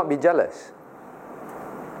would you not be jealous?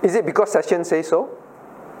 Is it because session say so?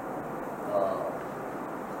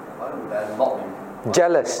 Why would I not be?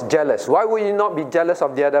 Jealous. Why would you not be jealous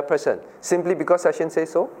of the other person? Simply because session say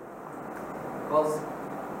so? Because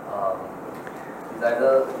it's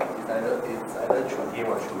either through him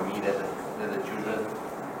or through me that the children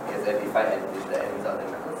gets edified and it's the end result that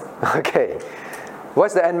matters. Okay.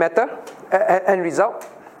 What's the end matter? End result?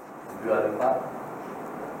 Build them up.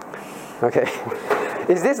 Okay.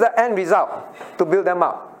 Is this the end result? To build them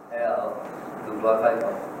up? Yeah, to glorify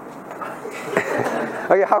God.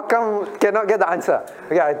 Okay, how come cannot get the answer?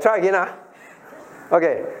 Okay, I try again.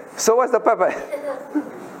 Okay, so what's the purpose?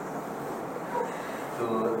 To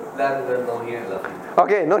let them know him and love him.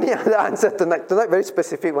 Okay, no need the answer tonight. Tonight, very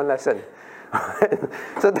specific one lesson.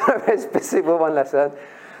 So tonight, very specific one lesson.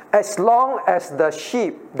 As long as the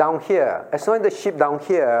sheep down here,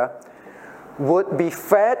 would be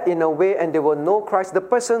fed in a way and they will know Christ, the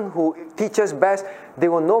person who teaches best, they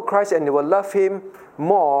will know Christ and they will love him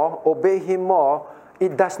more, obey him more.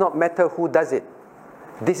 It does not matter who does it.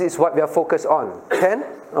 This is what we are focused on. 10?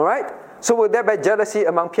 Alright? So will there be jealousy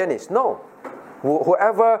among pianists? No.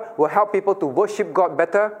 Whoever will help people to worship God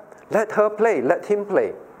better, let her play, let him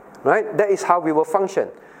play. Right? That is how we will function.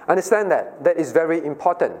 Understand that? That is very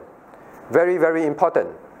important. Very, very important.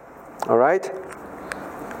 Alright?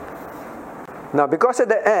 Now, because at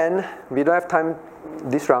the end, we don't have time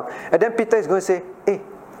this round, and then Peter is going to say, hey,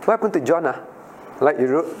 what happened to John? Like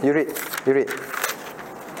you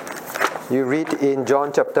read in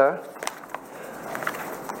John chapter,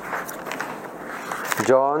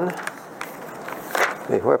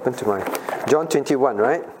 what happened to mine? John 21,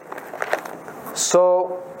 right?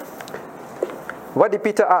 So, what did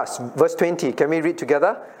Peter ask? Verse 20, can we read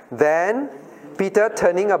together? Then Peter,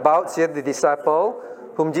 turning about, said the disciple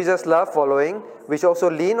whom Jesus loved following, which also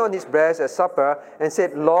leaned on his breast at supper, and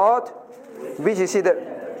said, Lord, which is he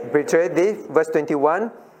that betrayed thee? Verse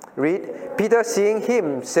 21, read. Peter, seeing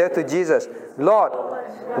him, said to Jesus, Lord,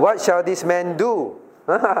 what shall this man do?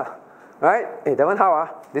 Right? Hey, that one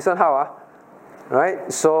how? This one how?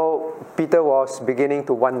 Right? So Peter was beginning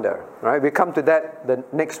to wonder. Right? We come to that the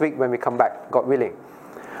next week when we come back, God willing.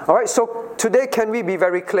 All right. So today, can we be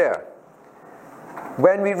very clear?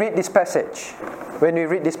 When we read this passage,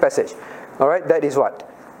 all right, that is what.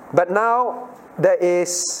 But now that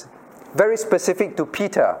is very specific to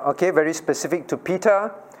Peter. Okay, very specific to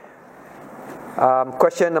Peter.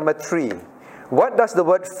 Question number 3: what does the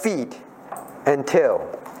word feed entail?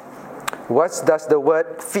 What does the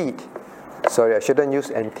word feed? Sorry, I shouldn't use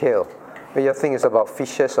entail. Your thing is about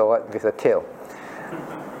fishes or what with a tail.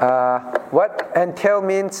 What entail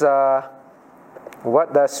means?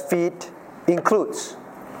 What does feed includes?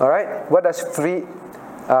 All right. What does feed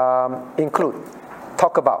include?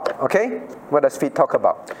 Talk about. Okay. What does feed talk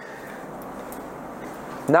about?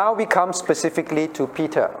 Now we come specifically to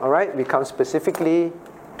Peter. All right. We come specifically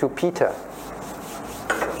to Peter.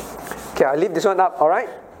 Okay. I leave this one up. All right.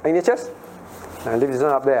 Ignatius? I leave this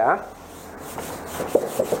one up there. Huh?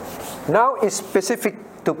 Now it's specific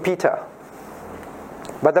to Peter.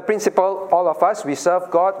 But the principle, all of us, we serve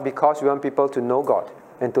God because we want people to know God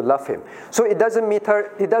and to love him. So it doesn't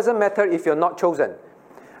matter if you're not chosen.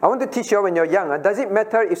 I want to teach you when you're young. Does it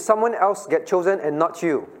matter if someone else gets chosen and not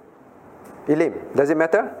you? Elim, does it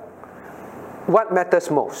matter? What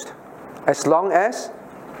matters most? As long as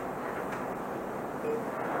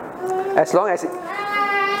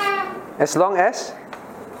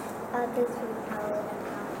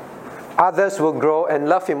others will grow and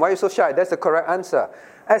love him. Why are you so shy? That's the correct answer.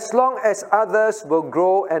 As long as others will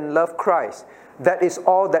grow and love Christ, that is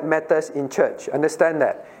all that matters in church. Understand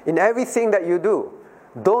that. In everything that you do,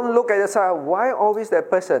 don't look at yourself, why always that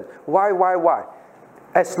person? Why?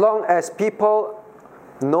 As long as people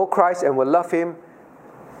know Christ and will love him,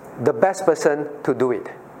 the best person to do it.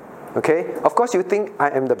 Okay? Of course you think, I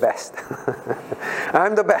am the best. I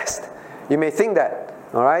am the best. You may think that.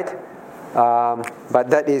 All right? But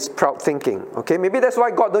that is proud thinking. Okay? Maybe that's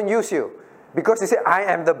why God don't use you. Because you say, I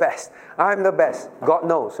am the best. I am the best. God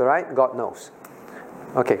knows, all right? God knows.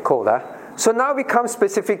 Okay, cool. So now we come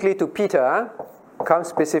specifically to Peter. Come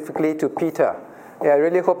specifically to Peter. Yeah, I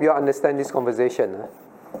really hope you understand this conversation.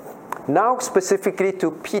 Now specifically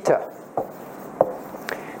to Peter.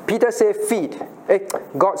 Peter says, feed.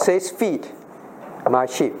 God says, feed my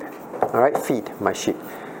sheep. All right, feed my sheep.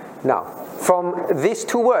 Now, from these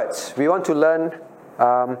two words, we want to learn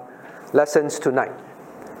lessons tonight.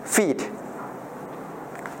 Feed.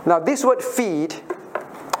 Now, this word feed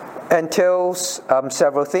entails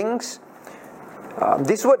several things.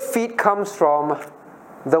 This word feed comes from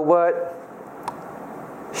the word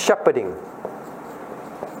shepherding.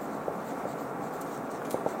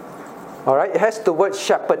 All right, it has the word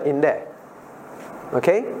shepherd in there.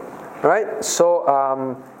 Okay, all right.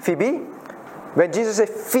 So Phoebe, when Jesus said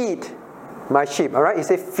feed my sheep, all right, he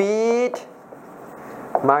said feed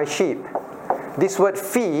my sheep. This word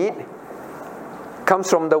feed comes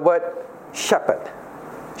from the word shepherd.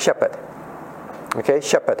 Shepherd. Okay,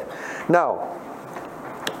 shepherd. Now,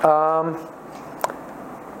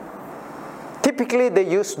 typically they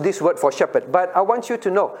use this word for shepherd, but I want you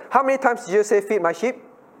to know, how many times did you say feed my sheep?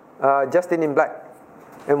 Justin in black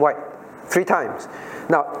and white. 3 times.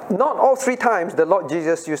 Now, not all 3 times the Lord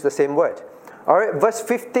Jesus used the same word. All right, verse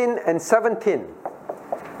 15 and 17.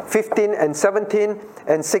 15 and 17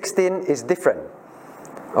 and 16 is different.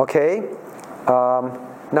 Okay.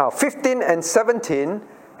 Now, 15 and 17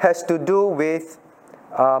 has to do with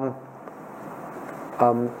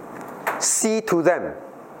see to them,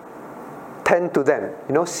 tend to them.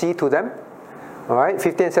 You know, see to them. All right,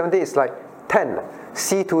 15 and 17 is like tend,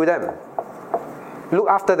 see to them, look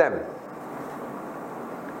after them.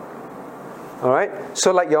 All right,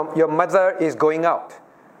 so like your mother is going out.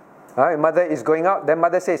 All right, mother is going out. Then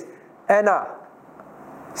mother says, Anna,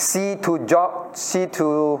 see to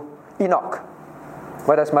Enoch.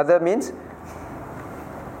 What does mother means?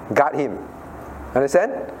 Guard him.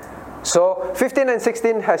 Understand? So 15 and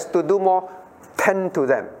 16 has to do more tend to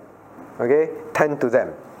them. Okay, tend to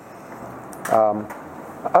them.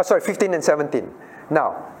 15 and 17.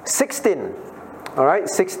 Now 16. All right,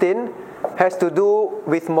 16 has to do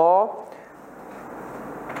with more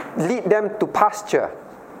lead them to pasture.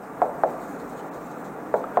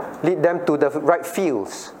 Lead them to the right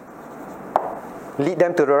fields. Lead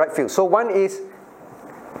them to the right fields. So one is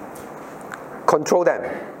control them,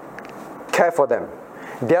 care for them.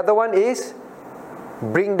 The other one is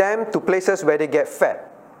bring them to places where they get fed.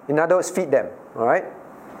 In other words, feed them. All right?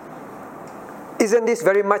 Isn't this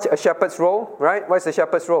very much a shepherd's role? Right? What's the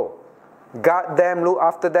shepherd's role? Guard them, look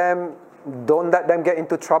after them, don't let them get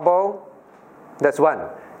into trouble. That's one.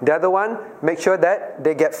 The other one, make sure that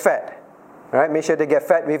they get fed. Right? Make sure they get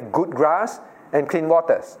fed with good grass and clean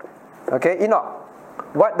waters. Okay, Enoch,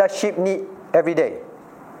 what does sheep need every day?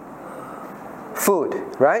 Food,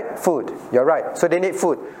 right? Food. You're right. So they need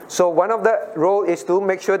food. So one of the role is to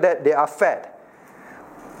make sure that they are fed.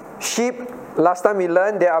 Sheep, last time we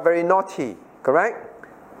learned, they are very naughty, correct?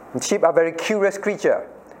 Sheep are very curious creature.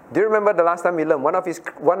 Do you remember the last time we learned? One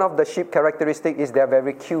of the sheep characteristics is they are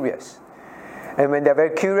very curious. And when they're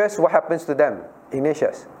very curious, what happens to them?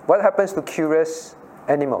 Ignatius, what happens to curious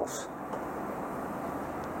animals?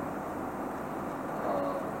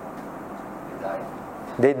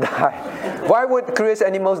 They die. Why would curious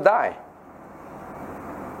animals die?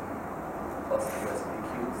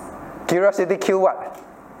 Curiosity kills what?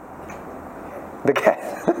 The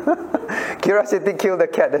cat. Curiosity kills the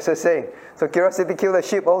cat, that's the saying. So curiosity kills the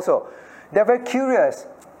sheep also. They're very curious.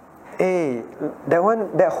 Hey,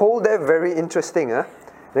 that hole there, very interesting. Huh?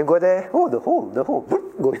 Then go there, the hole,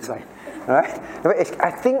 go inside. Alright?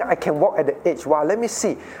 I think I can walk at the edge. Wow, let me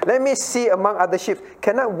see. Let me see among other sheep.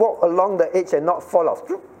 Can I walk along the edge and not fall off?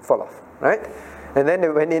 Fall off. Right? And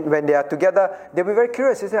then when they are together, they'll be very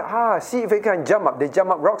curious. They say, see if they can jump up. They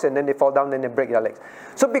jump up rocks and then they fall down, then they break their legs.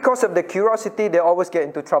 So because of the curiosity, they always get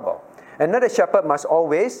into trouble. Another shepherd must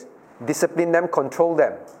always discipline them, control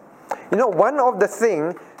them. You know, one of the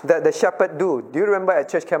things that the shepherd do you remember at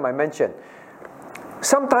church camp I mentioned?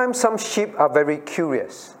 Sometimes some sheep are very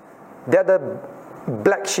curious. They're the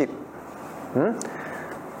black sheep.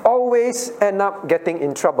 Always end up getting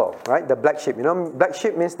in trouble, right? The black sheep. You know, black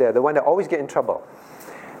sheep means they're the one that always get in trouble.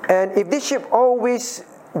 And if this sheep always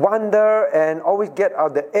wander and always get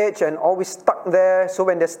out the edge and always stuck there, so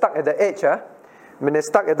when they're stuck at the edge, when they're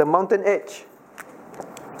stuck at the mountain edge,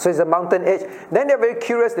 so it's a mountain edge, then they're very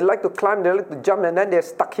curious, they like to climb, they like to jump, and then they're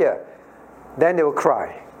stuck here. Then they will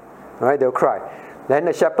cry. Right? They'll cry. Then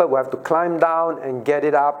the shepherd will have to climb down and get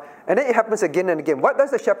it up. And then it happens again and again. What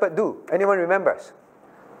does the shepherd do? Anyone remembers?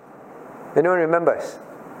 Anyone remembers?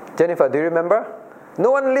 Jennifer, do you remember?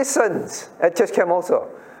 No one listens at church camp also.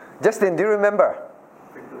 Justin, do you remember?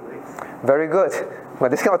 Very good. Well,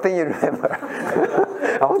 this kind of thing you remember.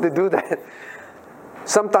 I want to do that.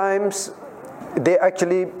 Sometimes they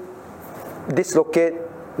actually dislocate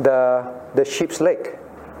the sheep's leg.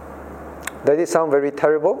 Does it sound very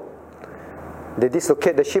terrible? They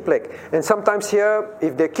dislocate the sheep leg. And sometimes here,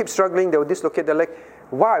 if they keep struggling, they will dislocate the leg.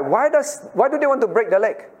 Why? Why do they want to break the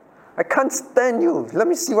leg? I can't stand you. Let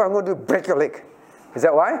me see what I'm going to do. Break your leg. Is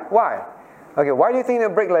that why? Why? Okay, why do you think they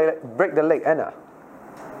break the leg, Anna?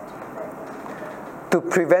 To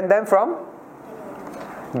prevent them from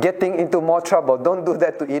getting into more trouble. Don't do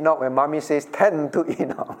that to Enoch when mommy says 10 to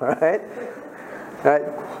Enoch, right?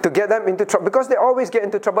 Right? To get them into trouble. Because they always get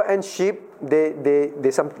into trouble, and sheep,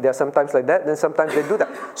 they're sometimes like that, then sometimes they do that.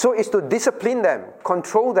 So it's to discipline them,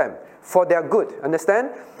 control them for their good.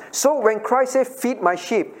 Understand? So when Christ said, feed my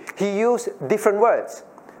sheep, he used different words.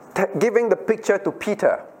 Giving the picture to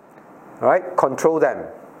Peter. Right? Control them.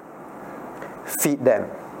 Feed them.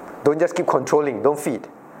 Don't just keep controlling. Don't feed.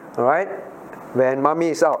 Alright? When mommy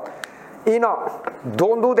is out. Enoch,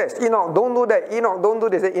 don't do this. Enoch, don't do that. Enoch, don't do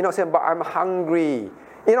this. Enoch said, but I'm hungry.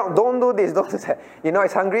 Enoch, don't do this, don't do that. Enoch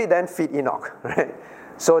is hungry, then feed Enoch. Right?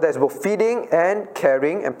 So there's both feeding and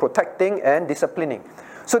caring and protecting and disciplining.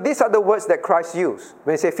 So these are the words that Christ used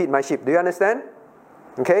when he said, feed my sheep. Do you understand?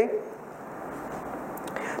 Okay?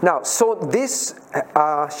 Now, so these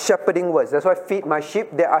are shepherding words. That's why feed my sheep,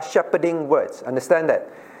 they are shepherding words. Understand that?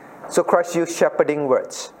 So Christ used shepherding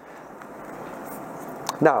words.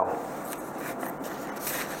 Now,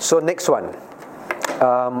 so next one.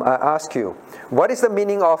 I ask you, what is the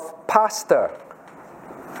meaning of pastor?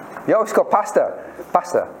 You always call pastor.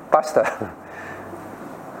 Pastor.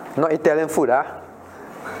 Not Italian food, huh?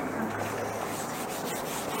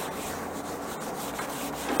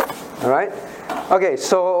 Alright? Okay,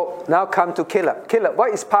 so now come to Caleb. Caleb,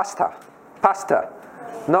 what is pasta? Pasta.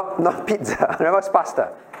 Not pizza. What's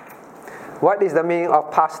pasta? What is the meaning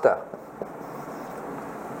of pasta?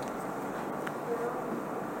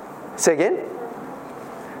 Say again?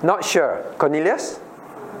 Not sure. Cornelius?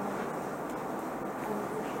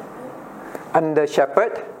 Under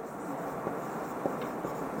shepherd.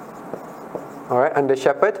 Alright, under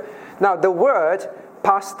shepherd. Now the word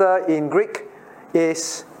pastor in Greek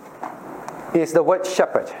is the word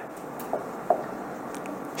shepherd.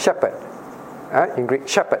 Shepherd. In Greek,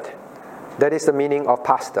 shepherd. That is the meaning of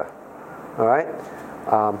pastor. Alright?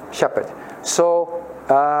 Shepherd. So,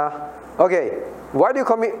 okay. Why do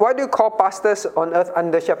you call pastors on earth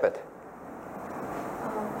under shepherd?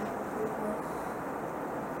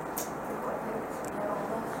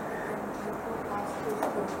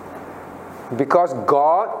 Because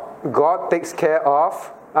God takes care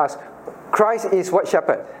of us. Christ is what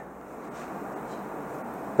shepherd?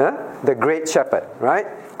 The great shepherd, right?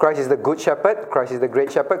 Christ is the good shepherd. Christ is the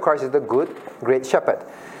great shepherd. Christ is the great shepherd.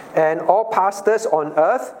 And all pastors on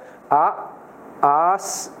earth are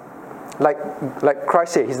like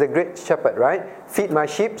Christ said, he's the great shepherd, right? Feed my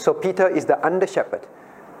sheep. So Peter is the under shepherd.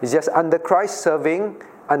 He's just under Christ, serving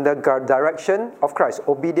under direction of Christ,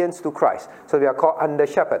 obedience to Christ. So we are called under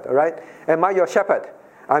shepherd, all right? Am I your shepherd?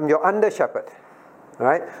 I'm your under shepherd, all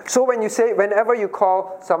right? So whenever you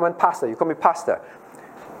call someone pastor, you call me pastor,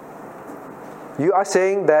 you are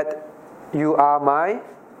saying that you are my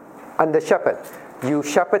under shepherd. You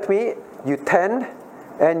shepherd me, you tend,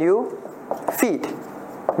 and you feed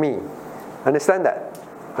me. Understand that?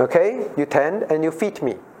 Okay? You tend and you feed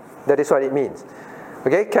me. That is what it means.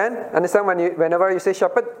 Okay, Ken? Understand whenever you say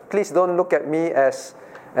shepherd, please don't look at me as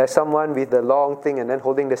someone with the long thing and then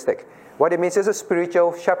holding the stick. What it means is a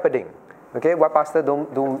spiritual shepherding. Okay, why pastor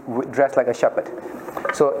don't dress like a shepherd?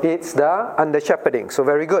 So it's the under shepherding. So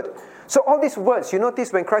very good. So all these words, you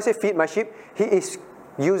notice when Christ said feed my sheep, he is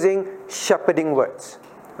using shepherding words.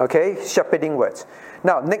 Okay, shepherding words.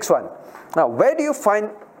 Now, next one. Now, where do you find...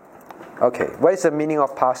 Okay, what is the meaning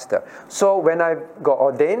of pastor? So when I got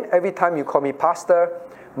ordained, every time you call me pastor,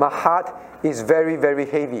 my heart is very, very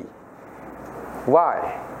heavy.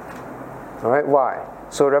 Why? Alright, why?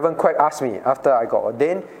 So Reverend Quack asked me after I got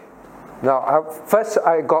ordained. Now, first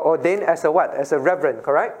I got ordained as a what? As a reverend,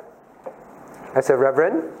 correct? As a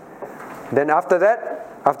reverend. Then after that,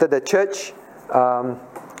 after the church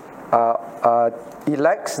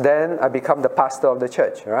elects, then I become the pastor of the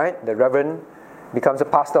church, right? The reverend becomes the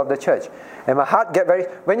pastor of the church. And my heart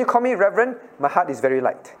when you call me reverend, my heart is very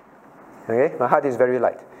light. Okay? My heart is very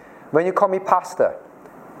light. When you call me pastor,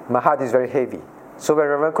 my heart is very heavy. So when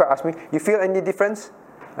Reverend Kwek asks me, you feel any difference?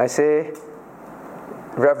 I say,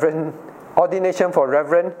 Reverend, ordination for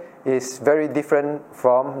Reverend is very different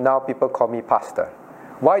from now people call me pastor.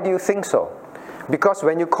 Why do you think so? Because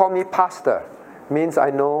when you call me pastor, means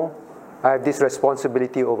I know I have this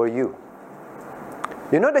responsibility over you.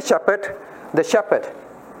 You know the shepherd? The shepherd.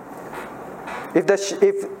 If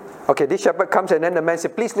this shepherd comes and then the man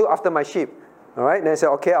says, please look after my sheep. Alright, then I say,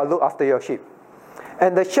 okay, I'll look after your sheep.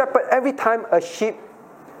 And the shepherd, every time a sheep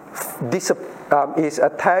is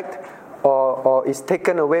attacked or is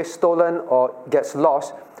taken away, stolen or gets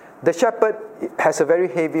lost, the shepherd has a very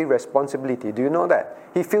heavy responsibility. Do you know that?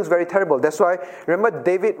 He feels very terrible. That's why, remember,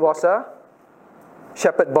 David was a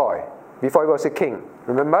shepherd boy before he was a king.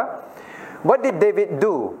 Remember? What did David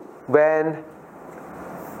do when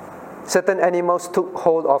certain animals took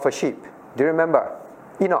hold of a sheep? Do you remember?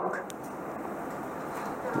 Enoch.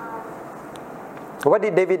 What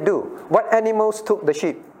did David do? What animals took the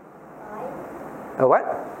sheep? A what?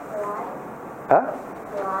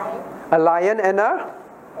 A lion and a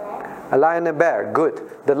lion and a bear. Good.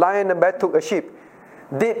 The lion and bear took a sheep.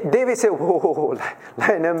 David said, whoa,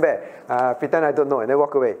 lion and bear. Pretend I don't know, and they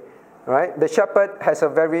walk away. Right? The shepherd has a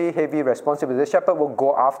very heavy responsibility. The shepherd will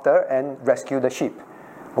go after and rescue the sheep,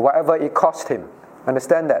 whatever it cost him.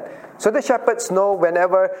 Understand that? So the shepherds know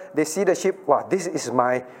whenever they see the sheep, wow, this is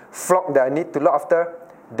my flock that I need to look after,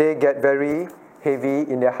 they get very heavy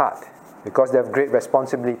in their heart because they have great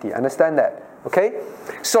responsibility. Understand that? Okay?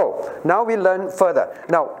 So, now we learn further.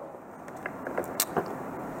 Now,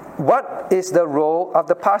 what is the role of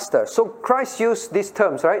the pastor? So Christ used these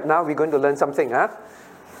terms, right? Now we're going to learn something.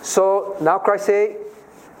 So now Christ say,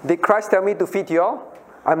 did Christ tell me to feed you all?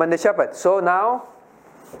 I'm the shepherd. So now,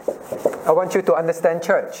 I want you to understand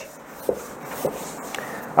church.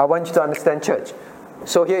 I want you to understand church.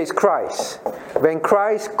 So here is Christ. When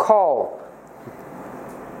Christ called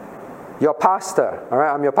your pastor, all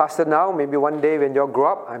right, I'm your pastor now. Maybe one day when you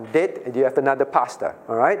grow up, I'm dead, and you have another pastor,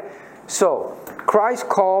 all right? So Christ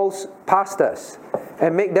calls pastors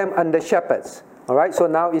and make them under shepherds, all right? So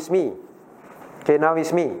now it's me. Okay, now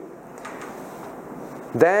it's me.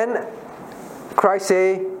 Then Christ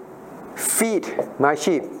say, feed my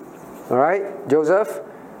sheep. All right, Joseph,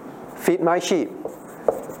 feed my sheep.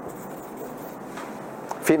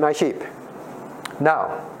 Feed my sheep.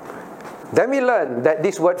 Now, then we learn that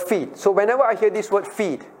this word feed. So whenever I hear this word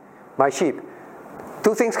feed my sheep,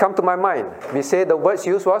 two things come to my mind. We say the words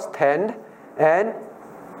used was tend and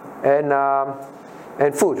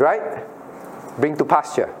food, right? Bring to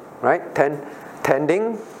pasture, right?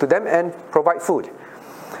 Tending to them and provide food.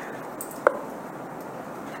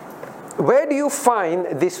 Where do you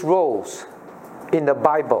find these roles in the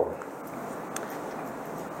Bible?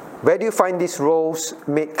 Where do you find these roles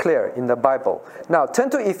made clear in the Bible? Now,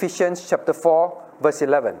 turn to Ephesians chapter 4, verse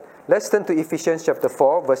 11. Let's turn to Ephesians chapter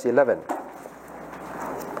 4, verse 11.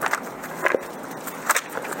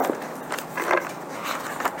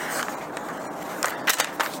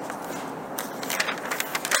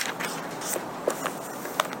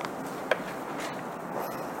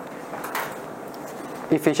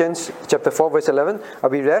 Ephesians chapter 4 verse 11. Are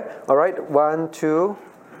we there? Alright, 1, 2,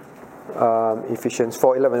 Ephesians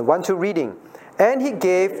 4:11. 1, 2 reading. And he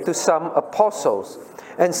gave to some apostles,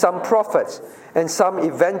 and some prophets, and some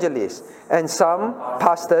evangelists, and some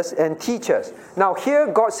pastors and teachers. Now here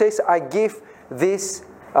God says, I give this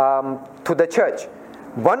to the church.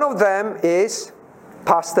 One of them is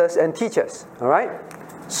pastors and teachers. Alright?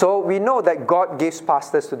 So we know that God gives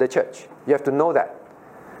pastors to the church. You have to know that.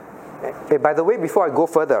 Hey, by the way, before I go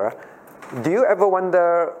further, do you ever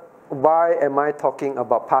wonder, why am I talking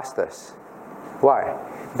about pastors? Why?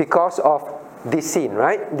 Because of this scene,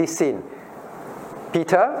 right? This scene.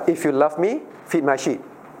 Peter, if you love me, feed my sheep.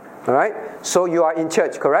 Alright? So you are in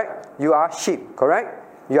church, correct? You are sheep, correct?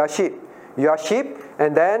 You are sheep. You are sheep,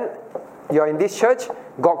 and then you are in this church.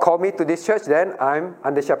 God called me to this church, then I'm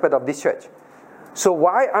under shepherd of this church. So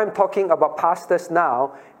why I'm talking about pastors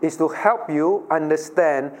now is to help you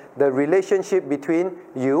understand the relationship between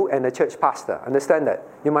you and the church pastor. Understand that?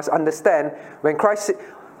 You must understand when Christ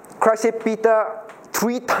said, Peter,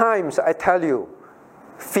 3 times I tell you,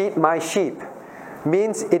 feed my sheep,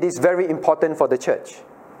 means it is very important for the church.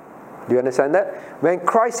 Do you understand that? When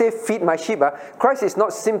Christ said, feed my sheep, Christ is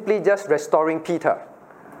not simply just restoring Peter.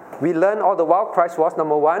 We learn all the while Christ was,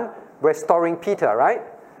 number 1, restoring Peter, right?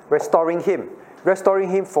 Restoring him. Restoring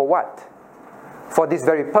him for what? For this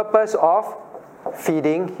very purpose of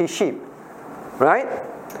feeding his sheep. Right?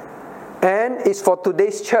 And it's for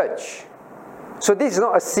today's church. So this is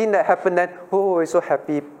not a scene that happened then, oh, we're so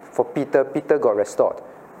happy for Peter. Peter got restored.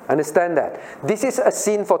 Understand that? This is a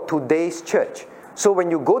scene for today's church. So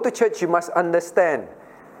when you go to church, you must understand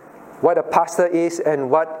what a pastor is and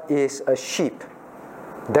what is a sheep.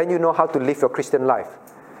 Then you know how to live your Christian life.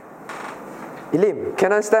 Elim,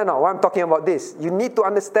 can you understand now why I'm talking about this? You need to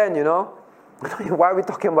understand, you know. Why are we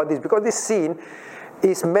talking about this? Because this scene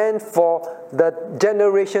is meant for the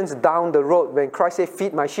generations down the road. When Christ said,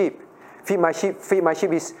 feed my sheep. Feed my sheep, feed my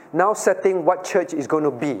sheep is now setting what church is going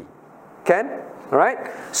to be. Can?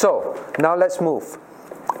 Alright? So, now let's move.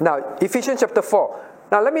 Now, Ephesians chapter 4.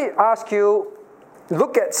 Now let me ask you,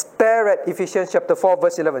 stare at Ephesians chapter 4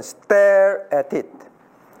 verse 11. Stare at it.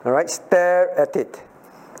 Alright? Stare at it.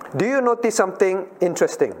 Do you notice something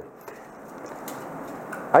interesting?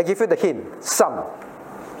 I give you the hint. Some.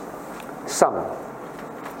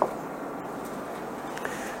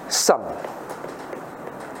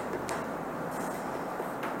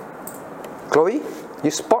 Chloe,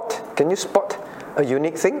 can you spot a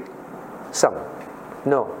unique thing? Some.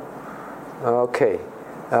 No. Okay.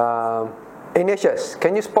 Ignatius,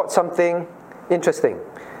 can you spot something interesting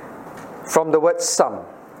from the word some?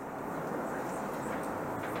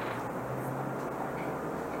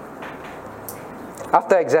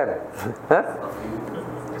 After exam.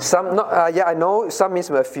 Huh? Some, not, yeah, I know, some means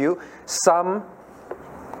a few. Some.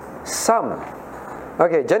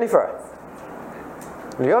 Okay, Jennifer.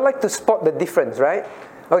 You all like to spot the difference, right?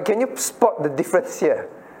 Okay, can you spot the difference here?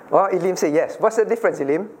 Oh, Elim said yes. What's the difference,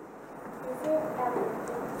 Elim?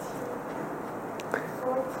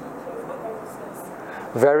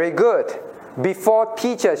 Very good. Before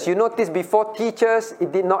teachers. You notice before teachers,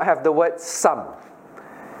 it did not have the word some.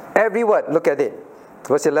 Every word, look at it.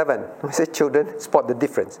 Verse 11. I say children, spot the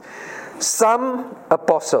difference. Some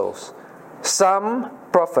apostles, some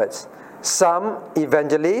prophets, some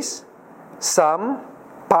evangelists, some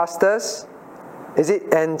pastors. Is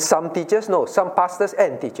it and some teachers? No, some pastors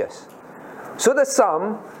and teachers. So the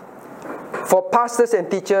sum for pastors and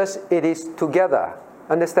teachers, it is together.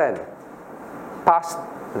 Understand?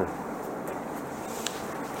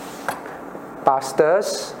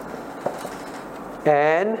 Pastors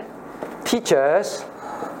and teachers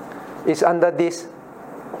is under this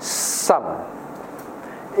sum.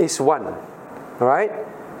 Is one. Alright?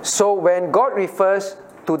 So when God refers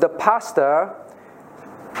to the pastor,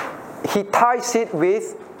 He ties it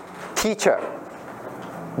with teacher.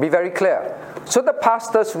 Be very clear. So the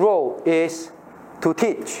pastor's role is to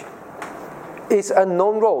teach. It's a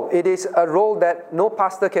known role. It is a role that no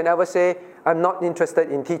pastor can ever say, I'm not interested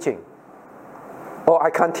in teaching. Or I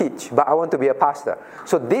can't teach, but I want to be a pastor.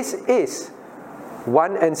 So this is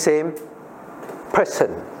one and same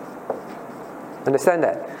person. Understand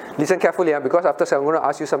that? Listen carefully, because after I'm going to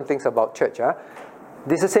ask you some things about church.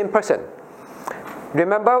 This is the same person.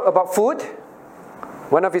 Remember about food?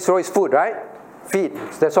 One of his roles is food, right? Feed.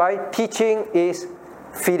 That's why teaching is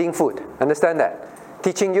feeding food. Understand that?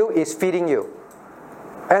 Teaching you is feeding you.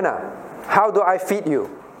 Anna, how do I feed you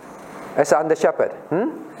as an under shepherd?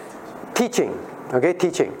 Teaching. Okay,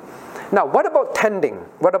 teaching. Now, what about tending?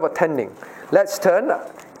 What about tending? Let's turn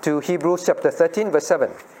to Hebrews chapter 13, verse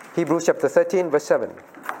 7. Hebrews chapter 13, verse 7.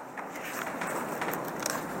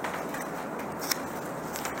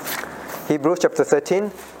 Hebrews chapter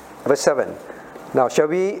 13, verse 7. Now, shall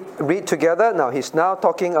we read together? Now, he's now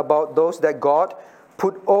talking about those that God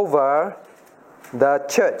put over the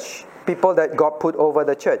church. People that God put over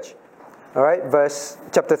the church. All right,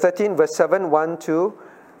 chapter 13, verse 7, 1, 2,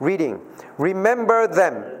 reading. Remember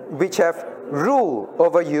them which have rule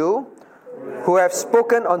over you, who have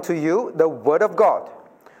spoken unto you the word of God,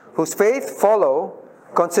 whose faith follow,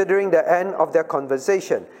 considering the end of their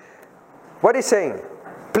conversation. What is saying?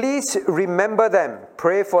 Please remember them,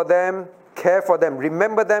 pray for them, care for them.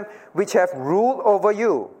 Remember them which have rule over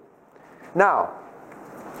you. Now,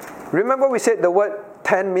 remember we said the word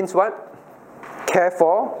tend means what? Care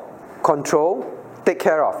for, control, take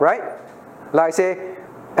care of, right? Like I say,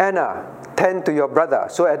 Anna, tend to your brother.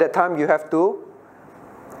 So at that time you have to,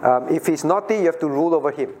 if he's naughty, you have to rule over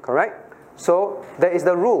him, correct? So there is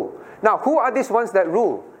the rule. Now, who are these ones that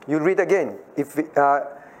rule? You read again.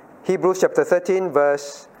 Hebrews chapter 13,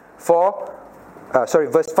 verse 5.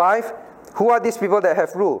 Who are these people that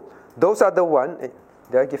have rule? Those are the one. Did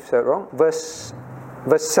I give that wrong? Verse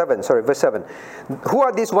 7. Who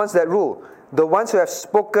are these ones that rule? The ones who have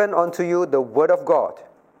spoken unto you the word of God.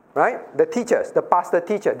 Right? The teachers, the pastor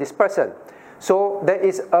teacher, this person. So there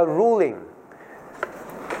is a ruling.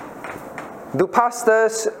 Do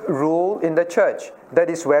pastors rule in the church? That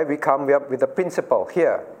is where we come up with the principle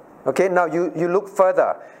here. Okay, now you look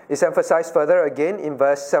further. It's emphasized further again in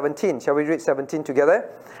verse 17. Shall we read 17 together?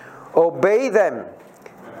 Obey them.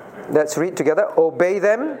 Let's read together. Obey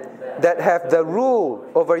them that have the rule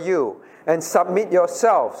over you, and submit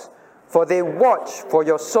yourselves, for they watch for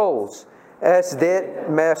your souls, as they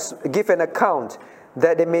must give an account,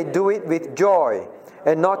 that they may do it with joy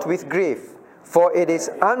and not with grief, for it is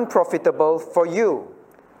unprofitable for you.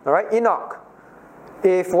 All right, Enoch.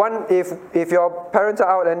 If your parents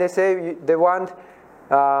are out and they say they want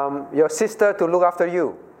your sister to look after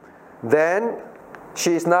you, then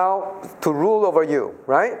she is now to rule over you,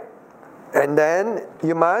 right? And then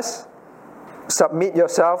you must submit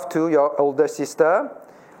yourself to your older sister.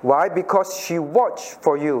 Why? Because she watch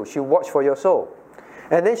for you. She watch for your soul.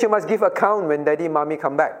 And then she must give account when daddy, mommy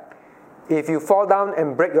come back. If you fall down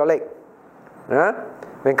and break your leg,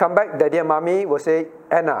 when come back, daddy and mommy will say,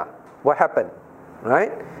 Anna, what happened?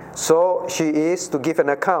 Right? So she is to give an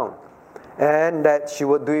account. And that she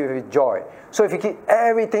will do it with joy. So if you keep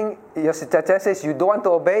everything, your sister says you don't want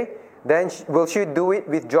to obey, then will she do it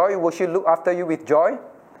with joy? Will she look after you with joy?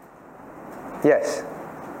 Yes.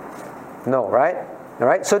 No, right? All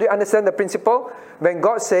right. So do you understand the principle? When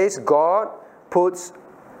God says God puts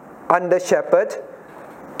under shepherd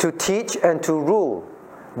to teach and to rule,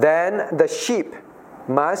 then the sheep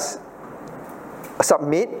must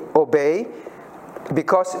submit, obey,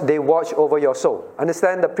 because they watch over your soul.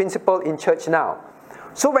 Understand the principle in church now.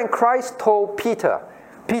 So when Christ told Peter,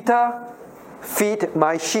 Peter, feed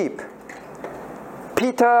my sheep.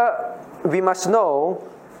 Peter, we must know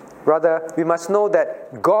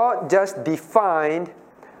that God just defined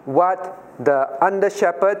what the under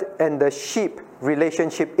shepherd and the sheep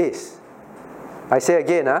relationship is. I say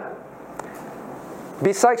again,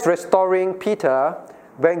 besides restoring Peter,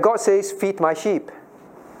 when God says feed my sheep,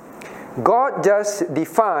 God just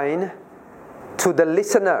defined to the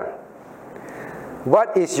listener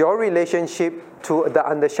what is your relationship to the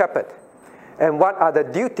under shepherd and what are the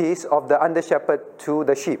duties of the under shepherd to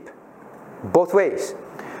the sheep. Both ways.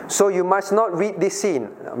 So you must not read this scene.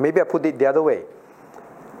 Maybe I put it the other way.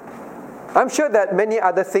 I'm sure that many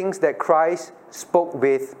other things that Christ spoke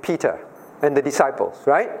with Peter and the disciples,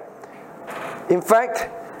 right? In fact,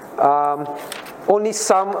 only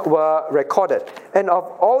some were recorded. And of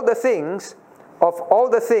all the things,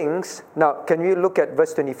 now can we look at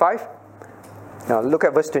verse 25? Now look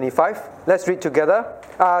at verse 25. Let's read together.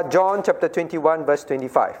 John chapter 21, verse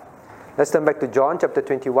 25. Let's turn back to John chapter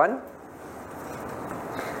 21.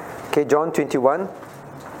 Okay, John 21,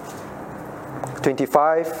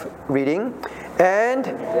 25, reading. And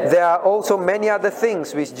there are also many other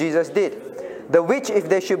things which Jesus did, the which if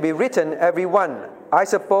they should be written, every one, I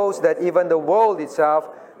suppose that even the world itself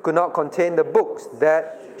could not contain the books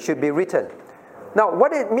that should be written. Now,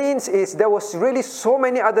 what it means is there was really so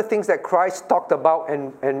many other things that Christ talked about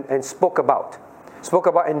and spoke about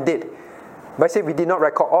and did. But I say we did not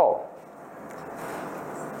record all.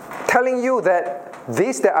 Telling you that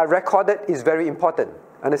these that are recorded is very important.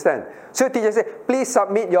 Understand? So teacher said, please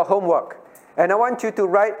submit your homework. And I want you to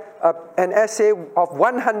write an essay of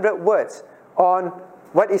 100 words on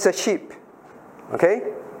what is a sheep. Okay?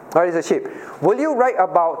 What is a sheep? Will you write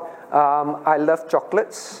about, I love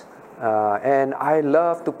chocolates, and I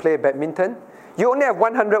love to play badminton? You only have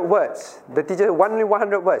 100 words. The teacher only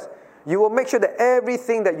 100 words. You will make sure that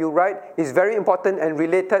everything that you write is very important and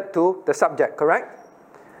related to the subject, correct?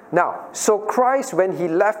 Now, so Christ, when he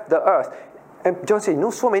left the earth, and John said,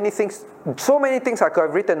 so many things I could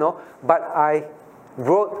have written, but I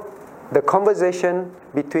wrote the conversation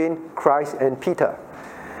between Christ and Peter.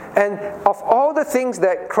 And of all the things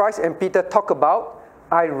that Christ and Peter talk about,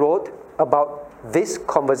 I wrote about this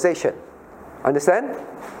conversation. Understand?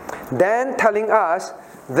 Then telling us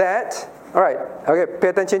that, all right, okay, pay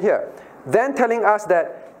attention here. Then telling us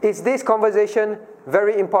that, is this conversation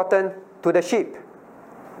very important to the sheep?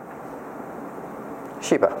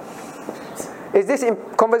 Sheep. Is this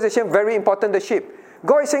conversation very important to the sheep?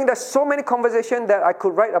 God is saying there's so many conversations that I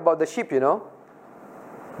could write about the sheep,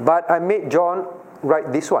 But I made John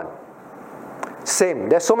write this one. Same.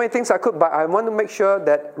 There's so many things I could, but I want to make sure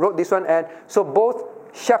that wrote this one. And so both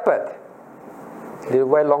shepherd, they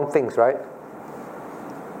wear long things, right?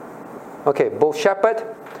 Okay, both shepherd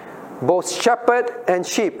and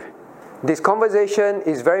sheep. This conversation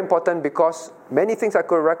is very important because many things I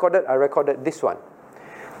could have recorded, I recorded this one.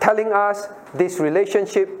 Telling us this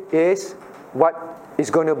relationship is what is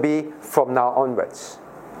going to be from now onwards.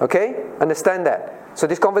 Okay? Understand that. So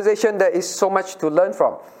this conversation, there is so much to learn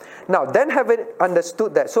from. Now, then having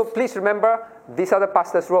understood that, so please remember, these are the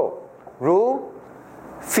pastor's role. Rule,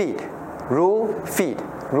 feed. Rule, feed.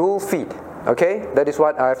 Rule, feed. Okay? That is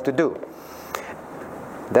what I have to do.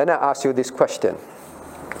 Then I ask you this question.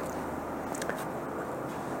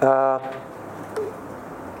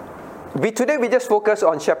 Today we just focus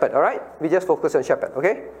on shepherd, alright? We just focus on shepherd,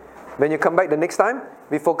 okay? When you come back the next time,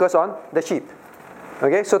 we focus on the sheep.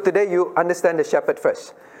 Okay, so today you understand the shepherd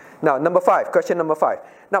first. Now, question number 5.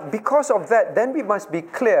 Now, because of that, then we must be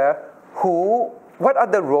clear what are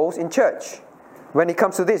the roles in church when it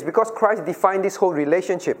comes to this, because Christ defined this whole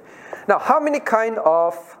relationship. Now, how many kind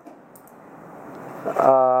of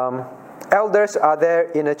elders are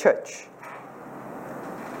there in a church?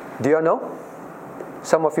 Do you know?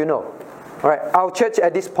 Some of you know. All right, our church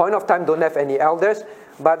at this point of time don't have any elders,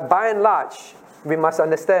 but by and large, we must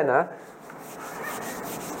understand,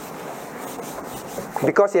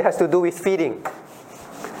 because it has to do with feeding.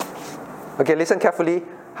 Okay, listen carefully.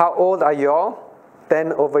 How old are you all?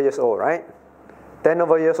 10 over years old, right? 10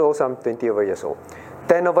 over years old, some 20 over years old.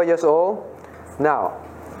 10 over years old. Now,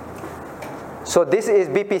 so this is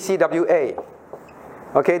BPCWA.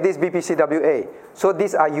 Okay, this is BPCWA. So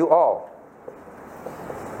these are you all.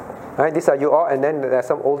 Right, these are you all, and then there are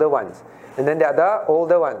some older ones. And then there are the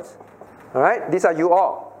older ones. All right, these are you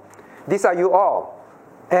all. These are you all.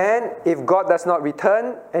 And if God does not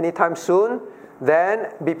return anytime soon,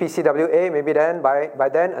 then BPCWA, maybe then by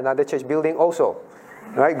then another church building also.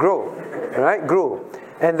 Right, grow. Right, grow.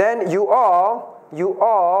 And then you all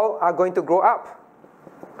are going to grow up.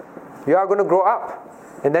 You are going to grow up.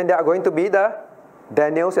 And then there are going to be the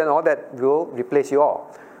Daniels and all that will replace you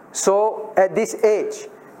all. So at this age,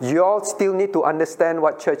 you all still need to understand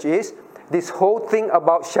what church is. This whole thing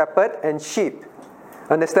about shepherd and sheep.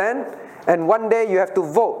 Understand? And one day you have to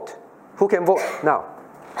vote. Who can vote now?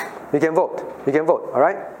 You can vote. You can vote, all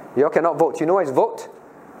right? You all cannot vote. You know what is vote?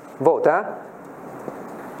 Vote, huh?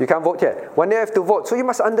 You can't vote yet. One day you have to vote. So you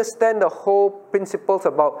must understand the whole principles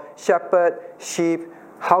about shepherd, sheep,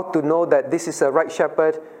 how to know that this is a right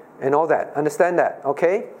shepherd, and all that. Understand that,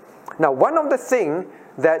 okay? Now, one of the things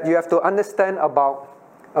that you have to understand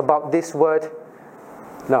about this word,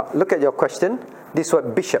 now look at your question, this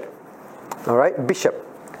word bishop, all right, bishop.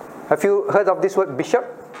 Have you heard of this word bishop?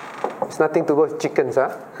 It's nothing to do with chickens,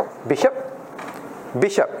 huh? Bishop?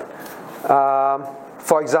 Bishop.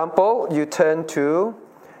 For example, you turn to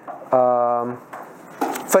 1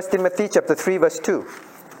 Timothy chapter 3 verse 2.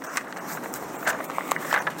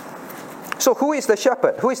 So who is the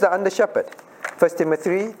shepherd? Who is the under shepherd? 1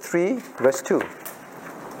 Timothy 3 verse 2.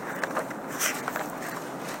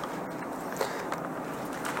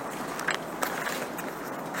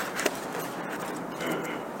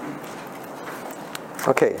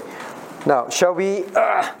 Okay, now shall we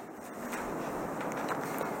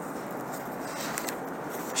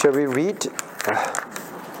read?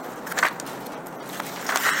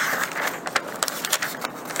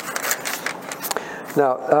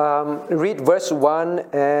 Now read verse 1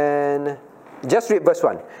 and just read verse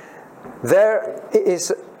 1.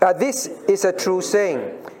 This is a true saying.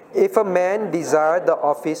 If a man desire the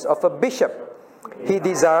office of a bishop, he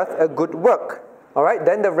desireth a good work. All right,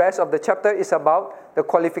 then the rest of the chapter is about the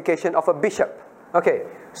qualification of a bishop. Okay,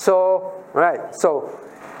 so, right, so,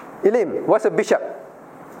 Elim, what's a bishop?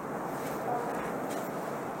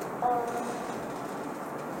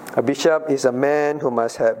 A bishop is a man who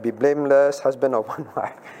must be blameless, husband of one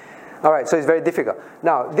wife. All right, so it's very difficult.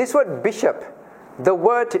 Now, this word bishop, the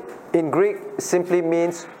word in Greek simply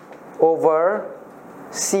means overseer.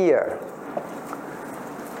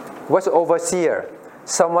 What's overseer?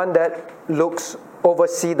 Someone that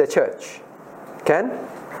oversee the church. Can?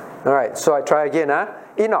 All right, so I try again.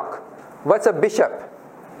 Enoch. What's a bishop?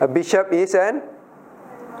 A bishop is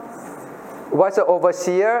what's an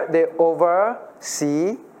overseer? They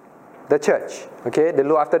oversee the church. Okay, they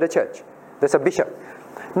look after the church. That's a bishop.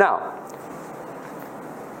 Now,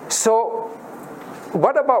 so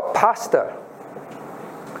what about pastor?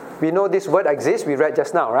 We know this word exists. We read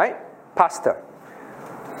just now, right? Pastor.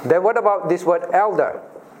 Then what about this word elder?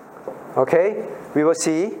 Okay, we will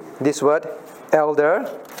see this word elder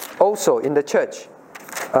also in the church.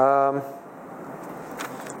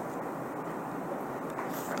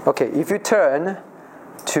 Okay, if you turn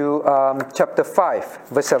to chapter 5,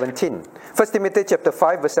 verse 17. 1 Timothy chapter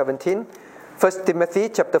 5, verse 17. 1 Timothy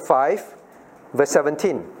chapter 5, verse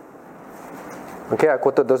 17. Okay, I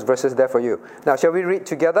quoted those verses there for you. Now, shall we read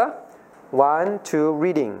together? 1, 2,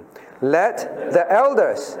 reading. Let the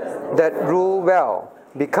elders that rule well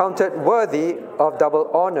be counted worthy of double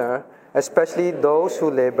honor, especially those who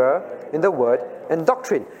labor in the word and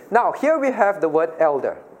doctrine. Now, here we have the word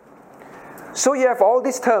elder. So you have all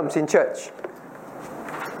these terms in church.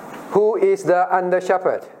 Who is the under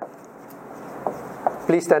shepherd?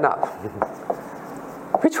 Please stand up.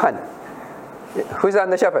 Which one? Who is the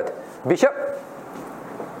under shepherd? Bishop?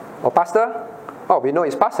 Or pastor? Oh, we know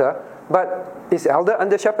it's pastor, but is elder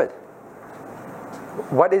under shepherd?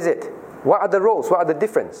 What is it? What are the roles? What are the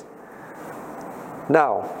difference?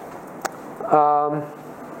 Now,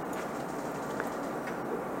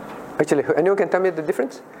 actually, anyone can tell me the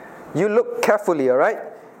difference? You look carefully, all right?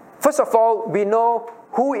 First of all, we know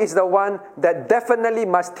who is the one that definitely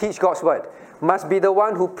must teach God's word. Must be the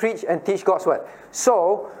one who preach and teach God's word.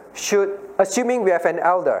 So, assuming we have an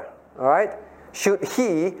elder, all right? Should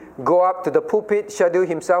he go up to the pulpit, schedule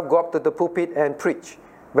himself, go up to the pulpit and preach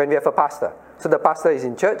when we have a pastor? So the pastor is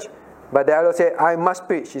in church, but the elder say, I must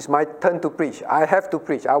preach. It's my turn to preach. I have to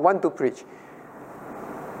preach. I want to preach.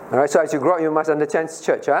 All right, so as you grow up, you must understand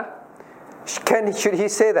church. Huh? Should he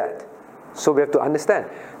say that? So we have to understand.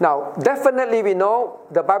 Now, definitely we know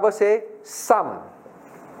the Bible says some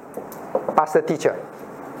pastor teacher.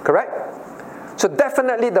 Correct? So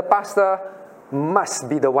definitely the pastor must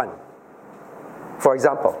be the one. For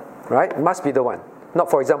example, right? Must be the one. Not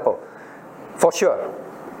for example. For sure.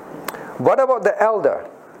 What about the elder?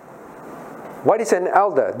 What is an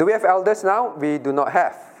elder? Do we have elders now? We do not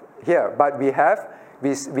have here, but we have.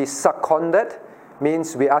 We seconded,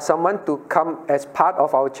 means we ask someone to come as part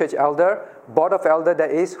of our church elder, board of elder.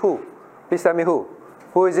 That is who? Please tell me who.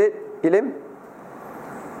 Who is it? Elim?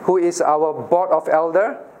 Who is our board of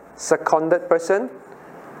elder? Seconded person?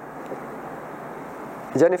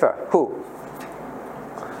 Jennifer? Who?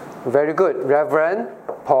 Very good. Reverend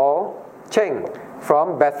Paul Cheng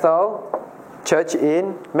from Bethel Church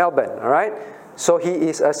in Melbourne. All right? So he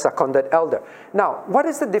is a seconded elder. Now, what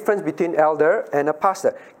is the difference between elder and a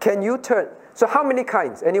pastor? Can you turn? So how many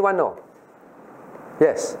kinds? Anyone know?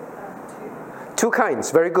 Yes? Two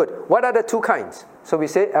kinds. Very good. What are the two kinds? So we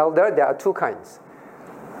say elder, there are two kinds.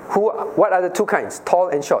 What are the two kinds? Tall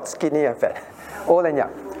and short, skinny and fat, old and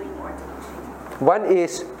young. One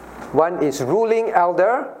is ruling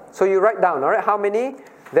elder. So you write down, all right, how many?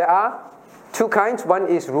 There are two kinds. One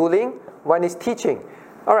is ruling, one is teaching.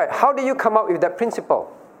 All right, how do you come up with that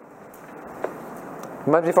principle? It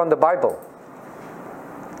must be from the Bible.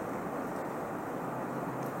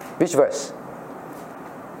 Which verse?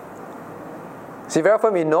 See, very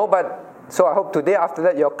often we know, but so I hope today after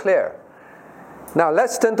that you're clear. Now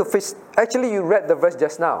let's turn to actually you read the verse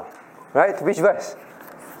just now, right? Which verse?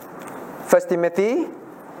 1 Timothy,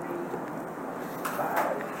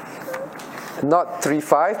 not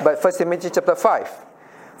 3:5, but 1 Timothy chapter 5.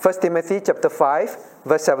 1 Timothy chapter 5,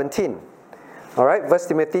 verse 17. All right, 1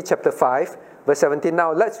 Timothy chapter 5, verse 17.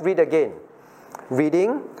 Now let's read again.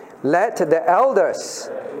 Reading, let the elders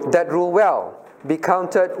that rule well be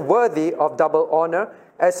counted worthy of double honor,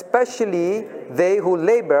 especially they who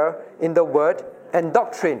labor in the word and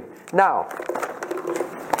doctrine. Now,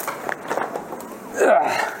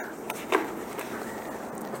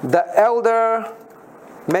 the elder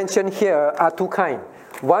mentioned here are two kinds.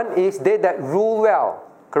 One is they that rule well,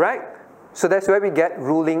 correct? So that's where we get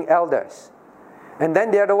ruling elders. And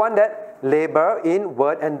then the other one that labor in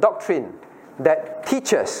word and doctrine, that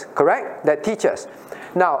teaches, correct? That teaches.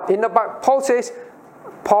 Now, in the Bible, Paul says,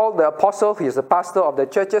 Paul the apostle, he is the pastor of the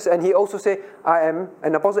churches, and he also says, I am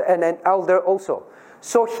an apostle and an elder also.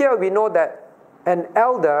 So here we know that an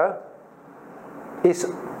elder is,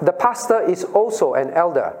 the pastor is also an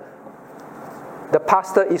elder. The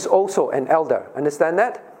pastor is also an elder. Understand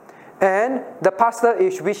that? And the pastor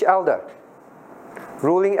is which elder?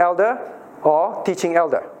 Ruling elder or teaching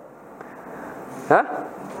elder? Huh?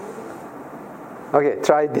 Okay,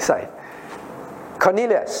 try decide.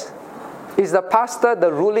 Cornelius, is the pastor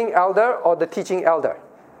the ruling elder or the teaching elder?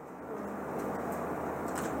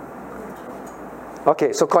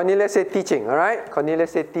 Okay, so Cornelius said teaching, all right?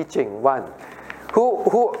 Cornelius said teaching, one.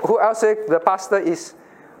 Who else said the pastor is?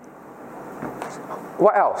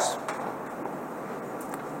 What else?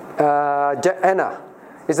 Anna,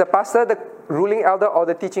 is the pastor the ruling elder or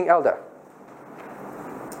the teaching elder?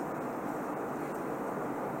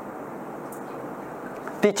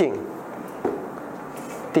 Teaching.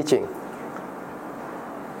 Teaching.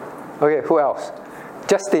 Okay, who else?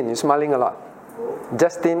 Justin, you're smiling a lot.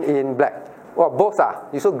 Justin in black. Oh, both are.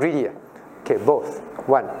 You're so greedy. Okay, both.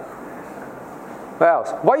 One. What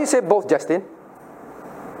else? Why you say both, Justin?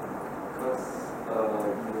 Because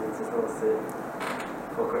you just now said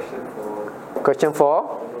for question 4. Question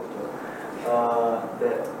 4.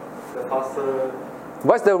 That the pastor.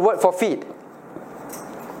 What's the word for feet?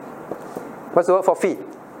 What's the word for feet?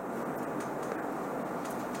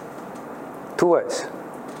 2 words.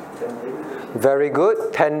 Very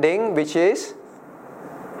good. Tending, which is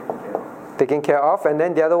taking care of, and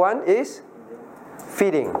then the other one is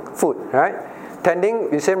feeding, food, right?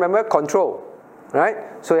 Tending, you say, remember, control, right?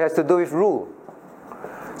 So it has to do with rule.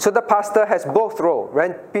 So the pastor has both roles.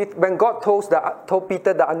 When God told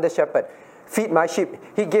Peter, the under shepherd, feed my sheep.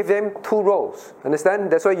 He gave them two roles.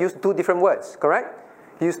 Understand? That's why he used two different words, correct?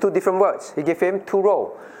 He used two different words. He gave him two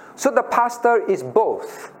roles. So the pastor is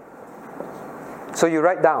both. So you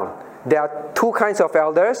write down, there are two kinds of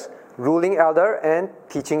elders, ruling elder and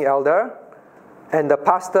teaching elder. And the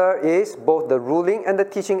pastor is both the ruling and the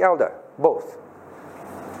teaching elder, both.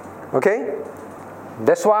 Okay?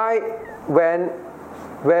 That's why when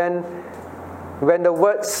the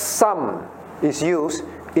word some is used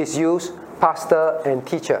pastor and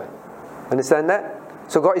teacher. Understand that?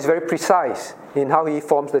 So God is very precise in how He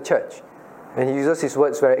forms the church. And He uses His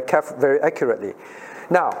words very accurately.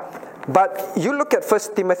 Now, but you look at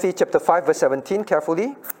 1 Timothy chapter 5 verse 17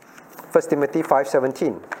 carefully. 1 Timothy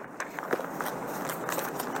 5:17.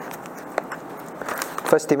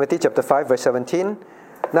 1 Timothy chapter 5 verse 17.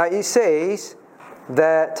 Now it says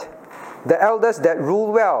that the elders that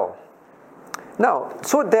rule well. Now,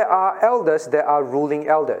 so there are elders that are ruling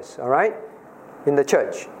elders, all right, in the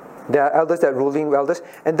church. There are elders that are ruling elders.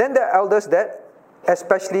 And then there are elders that,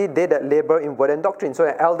 especially they that labor in word and doctrine. So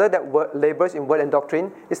an elder that labors in word and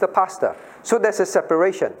doctrine is the pastor. So there's a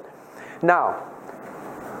separation. Now,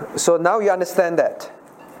 so now you understand that.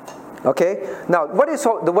 Okay? Now, what is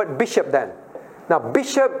the word bishop then? Now,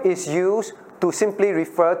 bishop is used to simply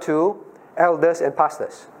refer to elders and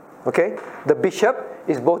pastors. Okay? The bishop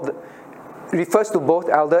is refers to both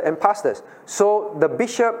elder and pastors. So the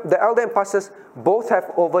bishop, the elder and pastors both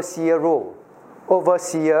have overseer role.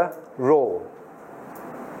 Overseer role.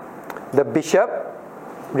 The bishop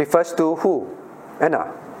refers to who?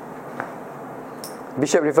 Anna.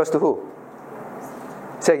 Bishop refers to who?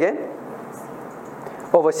 Say again?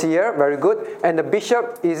 Overseer, very good. And the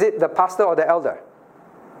bishop, is it the pastor or the elder?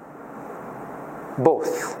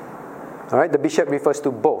 Both. Alright, the bishop refers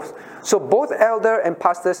to both. So both elder and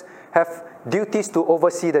pastors have duties to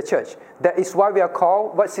oversee the church. That is why we are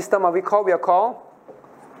called, what system are we called? We are called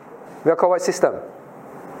what system?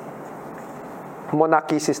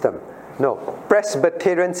 Monarchy system. No,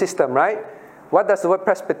 Presbyterian system, right? What does the word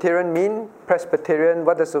Presbyterian mean? Presbyterian,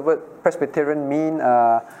 what does the word Presbyterian mean?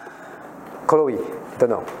 Chloe, don't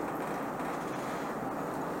know.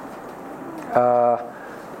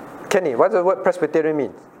 Kenny, what does the word Presbyterian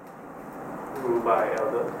mean? Ruled by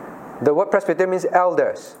elder. The word Presbyterian means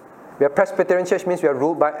elders. We are Presbyterian church means we are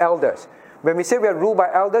ruled by elders. When we say we are ruled by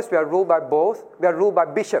elders, we are ruled by both. We are ruled by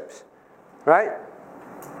bishops, right?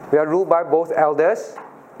 We are ruled by both elders,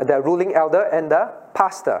 the ruling elder and the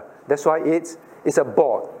pastor. That's why it's a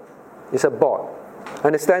board. It's a board.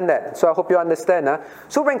 Understand that? So I hope you understand.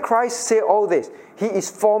 So when Christ said all this, He is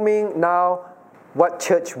forming now what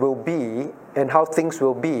church will be and how things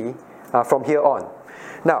will be from here on.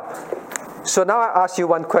 Now, so now I ask you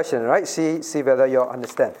one question, right? See whether you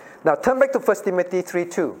understand. Now turn back to 1 Timothy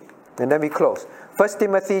 3:2, and then we close. 1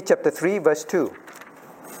 Timothy chapter 3 verse 2.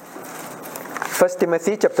 1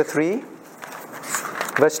 Timothy chapter 3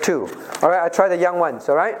 verse 2. Alright, I try the young ones,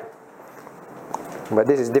 alright? But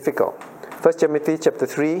this is difficult. 1 Timothy chapter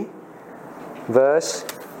 3 verse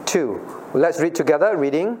 2. Let's read together,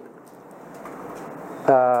 reading.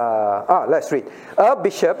 Let's read. A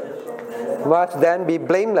bishop must then be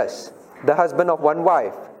blameless, the husband of one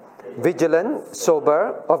wife, vigilant,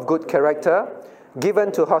 sober, of good character,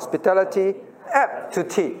 given to hospitality, apt to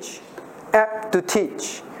teach. Apt to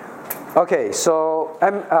teach. Okay, so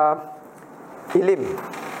Elim.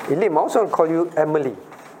 Elim, I also call you Emily.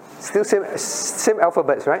 Still same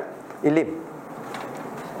alphabets, right? Elim.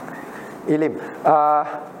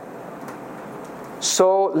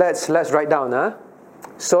 So let's write down.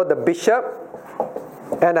 So the bishop,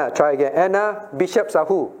 Anna, try again. Anna, bishops are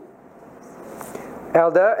who?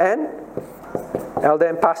 Elder and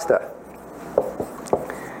pastor.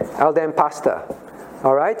 Elder and pastor.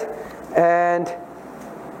 All right? And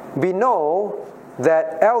we know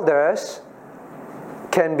that elders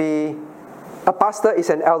can be, a pastor is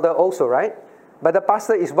an elder also, right? But the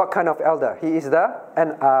pastor is what kind of elder? He is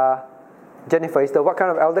Jennifer is the what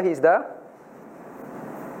kind of elder? He is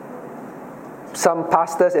some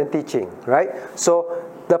pastors and teaching, right? So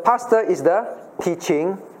the pastor is the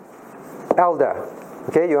teaching elder.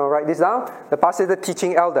 Okay, you want to write this down? The pastor is the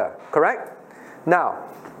teaching elder, correct? Now,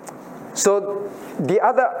 so the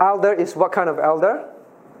other elder is what kind of elder?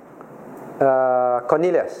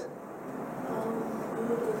 Cornelius.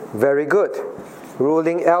 Very good.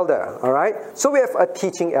 Ruling elder, all right? So we have a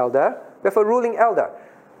teaching elder, we have a ruling elder.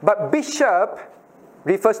 But bishop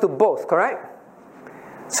refers to both, correct?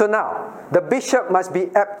 So now, the bishop must be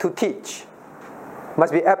apt to teach.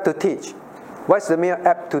 Must be apt to teach. What's the meaning of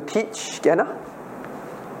apt to teach, Anna?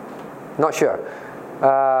 Not sure.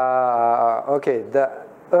 Okay,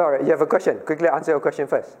 All right, you have a question. Quickly answer your question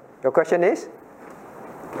first. Your question is?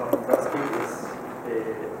 Basically, is the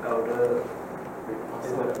elder,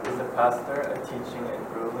 is the pastor a teaching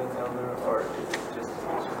and ruling elder, or is it just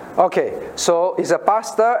teaching? Okay, so is a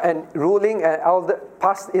pastor and ruling and elder?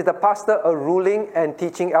 Is the pastor a ruling and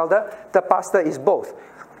teaching elder? The pastor is both,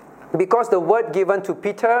 because the word given to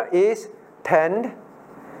Peter is tend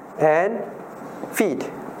and feed,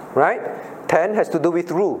 right? Tend has to do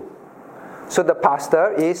with rule. So the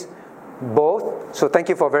pastor is both. So thank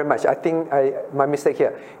you for very much. I think my mistake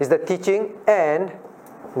here is the teaching and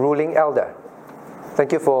ruling elder.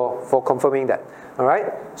 Thank you for confirming that. All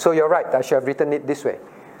right. So you're right. I should have written it this way.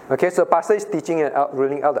 Okay. So pastor is teaching and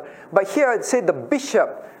ruling elder. But here it said the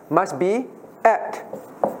bishop must be apt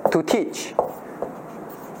to teach.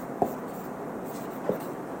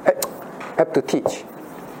 Apt to teach.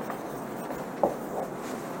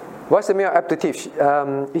 What's the meaning of apt to teach?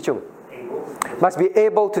 Ichung? Must be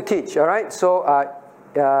able to teach. All right. So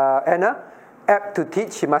Anna, apt to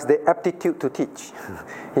teach. He must have aptitude to teach.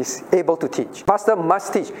 He's able to teach. Pastor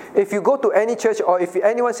must teach. If you go to any church, or if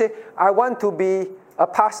anyone say, "I want to be a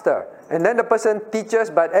pastor," and then the person teaches,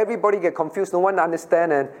 but everybody get confused, no one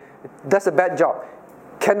understand, and does a bad job.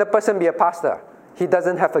 Can the person be a pastor? He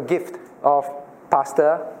doesn't have a gift of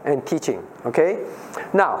pastor and teaching. Okay.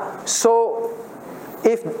 Now, so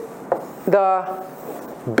if the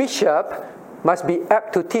bishop must be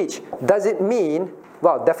apt to teach, does it mean,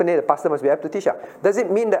 well, definitely the pastor must be apt to teach. Does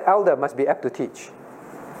it mean the elder must be apt to teach?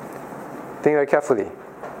 Think very carefully.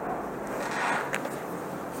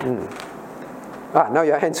 Now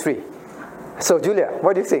your hands free. So Julia,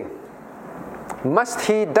 what do you think? Must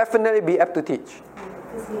he definitely be apt to teach?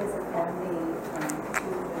 Because he has a family and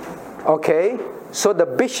children. Okay, so the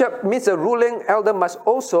bishop means the ruling elder must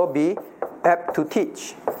also be apt to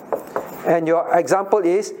teach. And your example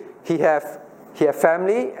is he have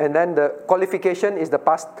family, and then the qualification is the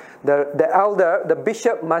elder, the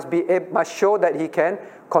bishop must show that he can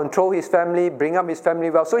control his family, bring up his family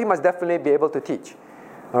well. So he must definitely be able to teach.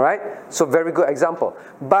 All right. So very good example.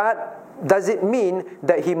 But does it mean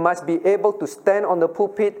that he must be able to stand on the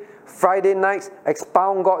pulpit Friday nights,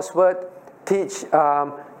 expound God's word, teach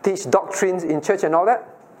doctrines in church and all that?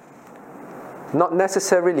 Not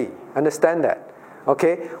necessarily. Understand that.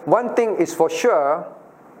 Okay. One thing is for sure.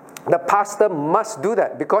 The pastor must do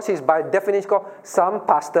that, because he's by definition called some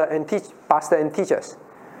pastor and teachers.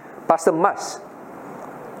 Pastor must.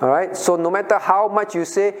 All right. So no matter how much you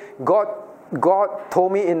say God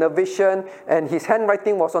told me in a vision, and his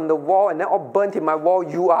handwriting was on the wall, and then all burnt in my wall,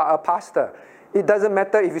 you are a pastor. It doesn't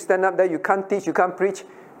matter if you stand up there, you can't teach, you can't preach.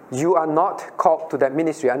 You are not called to that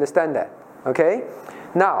ministry. Understand that. Okay.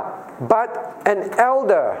 Now, but an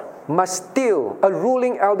elder a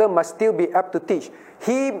ruling elder must still be apt to teach.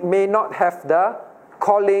 He may not have the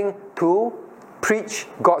calling to preach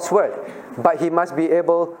God's word, but he must be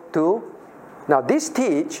able to. Now, this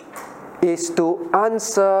teach is to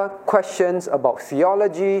answer questions about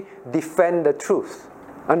theology, defend the truth.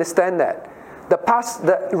 Understand that.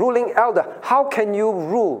 The ruling elder, how can you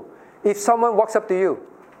rule? If someone walks up to you,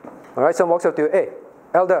 all right, someone walks up to you, hey,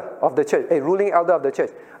 elder of the church, hey, ruling elder of the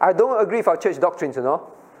church, I don't agree with our church doctrines, you know.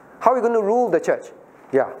 How are you going to rule the church?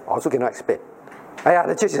 Yeah, I also cannot explain.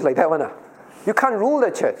 The church is like that one. You can't rule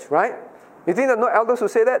the church, right? You think there are no elders who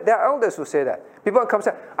say that? There are elders who say that. People come and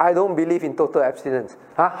say, I don't believe in total abstinence.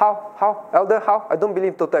 How? Elder, how? I don't believe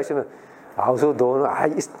in total abstinence. I also don't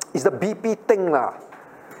know. It's the BP thing lah.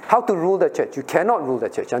 How to rule the church? You cannot rule the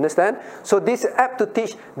church, understand? So this apt to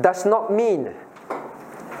teach does not mean,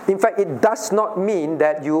 in fact, it does not mean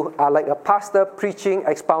that you are like a pastor preaching,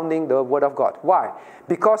 expounding the word of God. Why?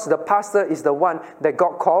 Because the pastor is the one that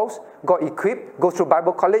God calls, God equipped, goes through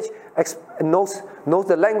Bible college, knows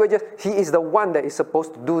the languages. He is the one that is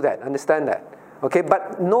supposed to do that. Understand that? Okay,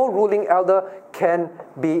 but no ruling elder can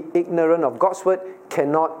be ignorant of God's word,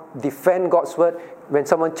 cannot defend God's word. When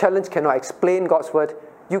someone challenges, cannot explain God's word.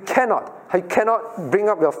 You cannot bring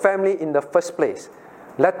up your family in the first place,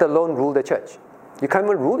 let alone rule the church. You can't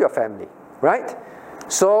even rule your family, right?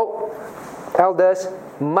 So, elders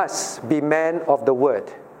must be men of the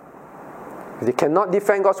word. If they cannot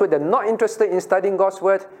defend God's word, they're not interested in studying God's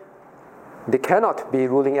word, they cannot be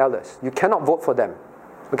ruling elders. You cannot vote for them.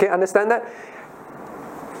 Okay, understand that?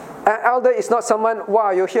 An elder is not someone,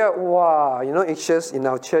 you're here, it's just in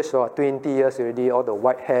our church for 20 years already, all the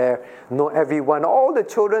white hair, know everyone, all the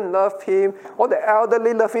children love him, all the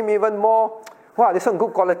elderly love him even more. This one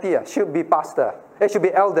good quality. Should be pastor. Should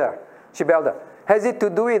be elder. Has it to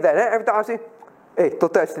do with that? Every time I say, hey,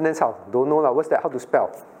 total abstinence how? Don't know lah. What's that? How to spell?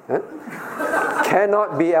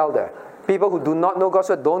 Cannot be elder. People who do not know God's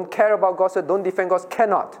word, don't care about God's word, don't defend God's,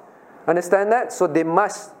 cannot. Understand that? So they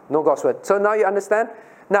must know God's word. So now you understand?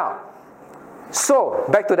 Now, so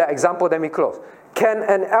back to that example, then we close. Can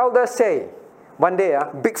an elder say, one day,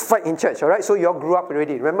 big fight in church, all right? So you all grew up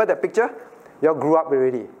already. Remember that picture? You all grew up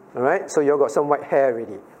already, all right? So you all got some white hair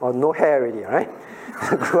already, or no hair already, all right?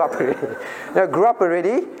 Grew up already. You grew up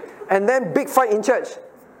already, and then big fight in church.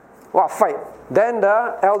 Wow, fight. Then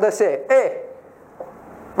the elder say, hey,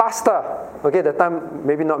 pastor. Okay, the time,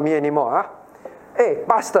 maybe not me anymore. Hey,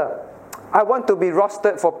 pastor, I want to be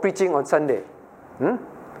rostered for preaching on Sunday. Then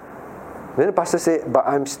the pastor say, but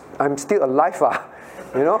I'm still alive,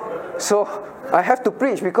 you know. So I have to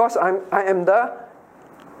preach because I am the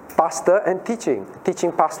pastor and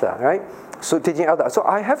teaching pastor, right? So teaching elder. So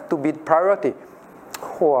I have to be priority.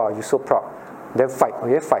 Wow, you're so proud. Then fight,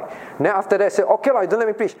 okay, fight. Then after that, say, okay, don't let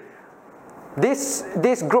me preach. This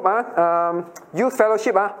group, youth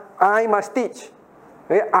fellowship, I must teach.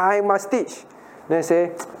 Okay, I must teach. Then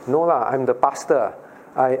say, no lah, I'm the pastor.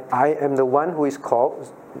 I am the one who is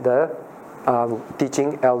called the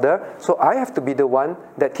teaching elder. So I have to be the one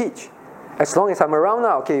that teach. As long as I'm around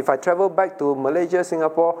now, okay, if I travel back to Malaysia,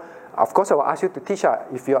 Singapore, of course I will ask you to teach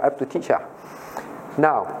if you're able to teach.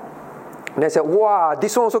 Now, they said, wow,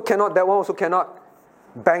 this one also cannot, that one also cannot.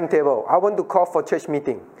 Bang table. I want to call for church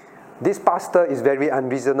meeting. This pastor is very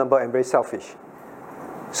unreasonable and very selfish.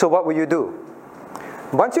 So what will you do?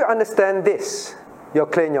 Once you understand this, you're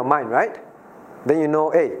clear in your mind, right? Then you know,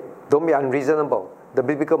 hey, don't be unreasonable. The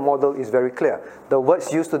biblical model is very clear. The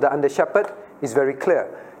words used to the under shepherd is very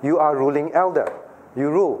clear. You are ruling elder. You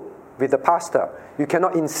rule with the pastor. You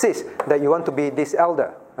cannot insist that you want to be this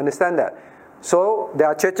elder. Understand that? So there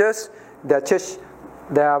are churches,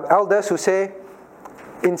 there are elders who say,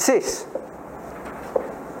 insist.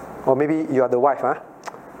 Or maybe you are the wife,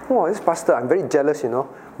 Oh, this pastor, I'm very jealous, you know.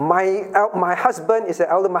 My husband is an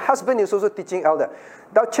elder. My husband is also teaching elder.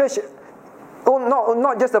 The church,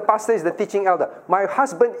 not just the pastor is the teaching elder. My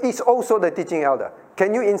husband is also the teaching elder.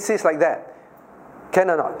 Can you insist like that?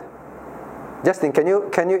 Can or not? Justin, can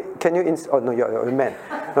you oh no, you're a man.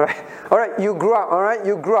 All right, you grew up, all right?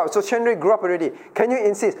 You grew up. So Chandra grew up already. Can you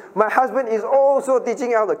insist? My husband is also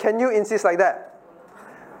teaching elder. Can you insist like that?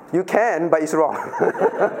 You can, but it's wrong.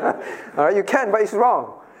 All right, you can, but it's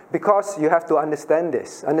wrong. Because you have to understand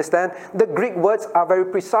this. Understand? The Greek words are very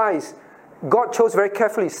precise. God chose very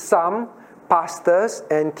carefully some pastors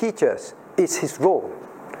and teachers. It's his role.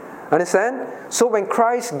 Understand? So when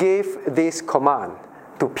Christ gave this command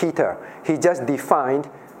to Peter, he just defined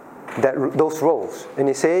those roles. And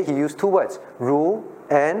he used two words, rule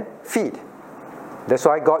and feed. That's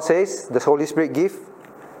why God says the Holy Spirit gives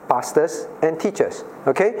pastors and teachers.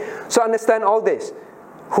 Okay? So understand all this.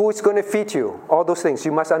 Who is going to feed you? All those things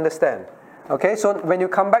you must understand. Okay? So when you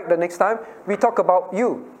come back the next time, we talk about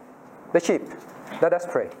you, the sheep. Let us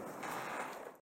pray.